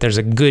that there's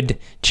a good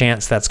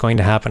chance that's going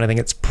to happen. I think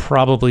it's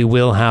probably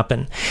will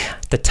happen.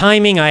 The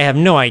timing, I have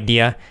no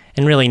idea,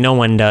 and really no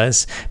one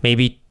does.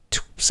 Maybe,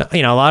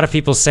 a lot of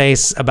people say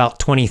about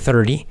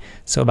 2030,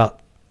 so about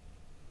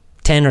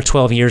 10 or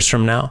 12 years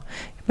from now.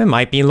 It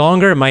might be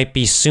longer, it might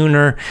be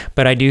sooner,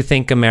 but I do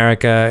think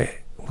America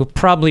will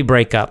probably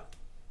break up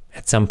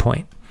at some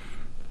point.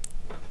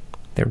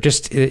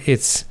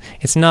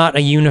 It's not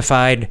a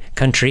unified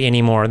country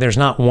anymore. There's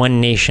not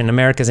one nation.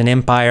 America's an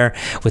empire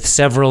with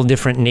several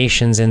different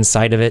nations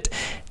inside of it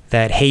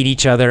that hate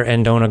each other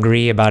and don't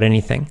agree about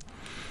anything.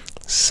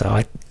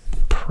 So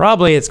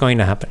probably it's going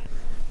to happen.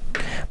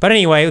 But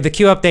anyway, the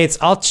Q updates,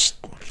 I'll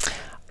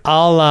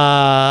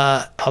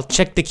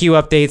check the Q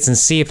updates and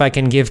see if I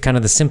can give kind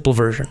of the simple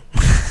version.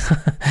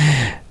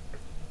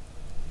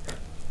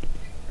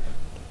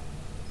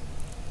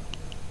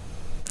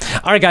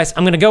 All right, guys,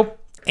 I'm going to go.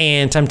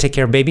 And time to take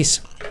care of babies.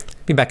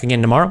 Be back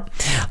again tomorrow.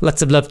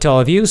 Lots of love to all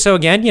of you. So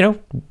again,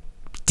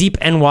 deep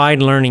and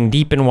wide learning.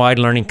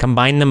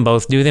 Combine them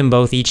both. Do them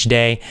both each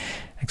day,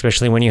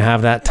 especially when you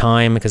have that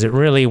time, because it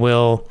really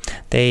will.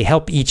 They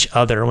help each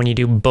other. When you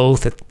do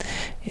both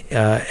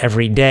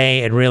every day,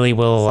 it really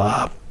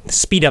will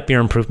speed up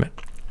your improvement.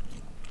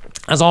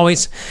 As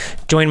always,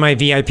 join my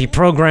VIP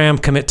program.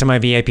 Commit to my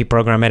VIP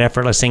program at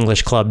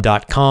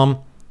effortlessenglishclub.com.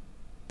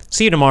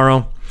 See you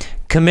tomorrow.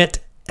 Commit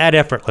at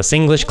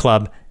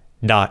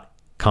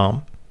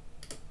effortlessenglishclub.com.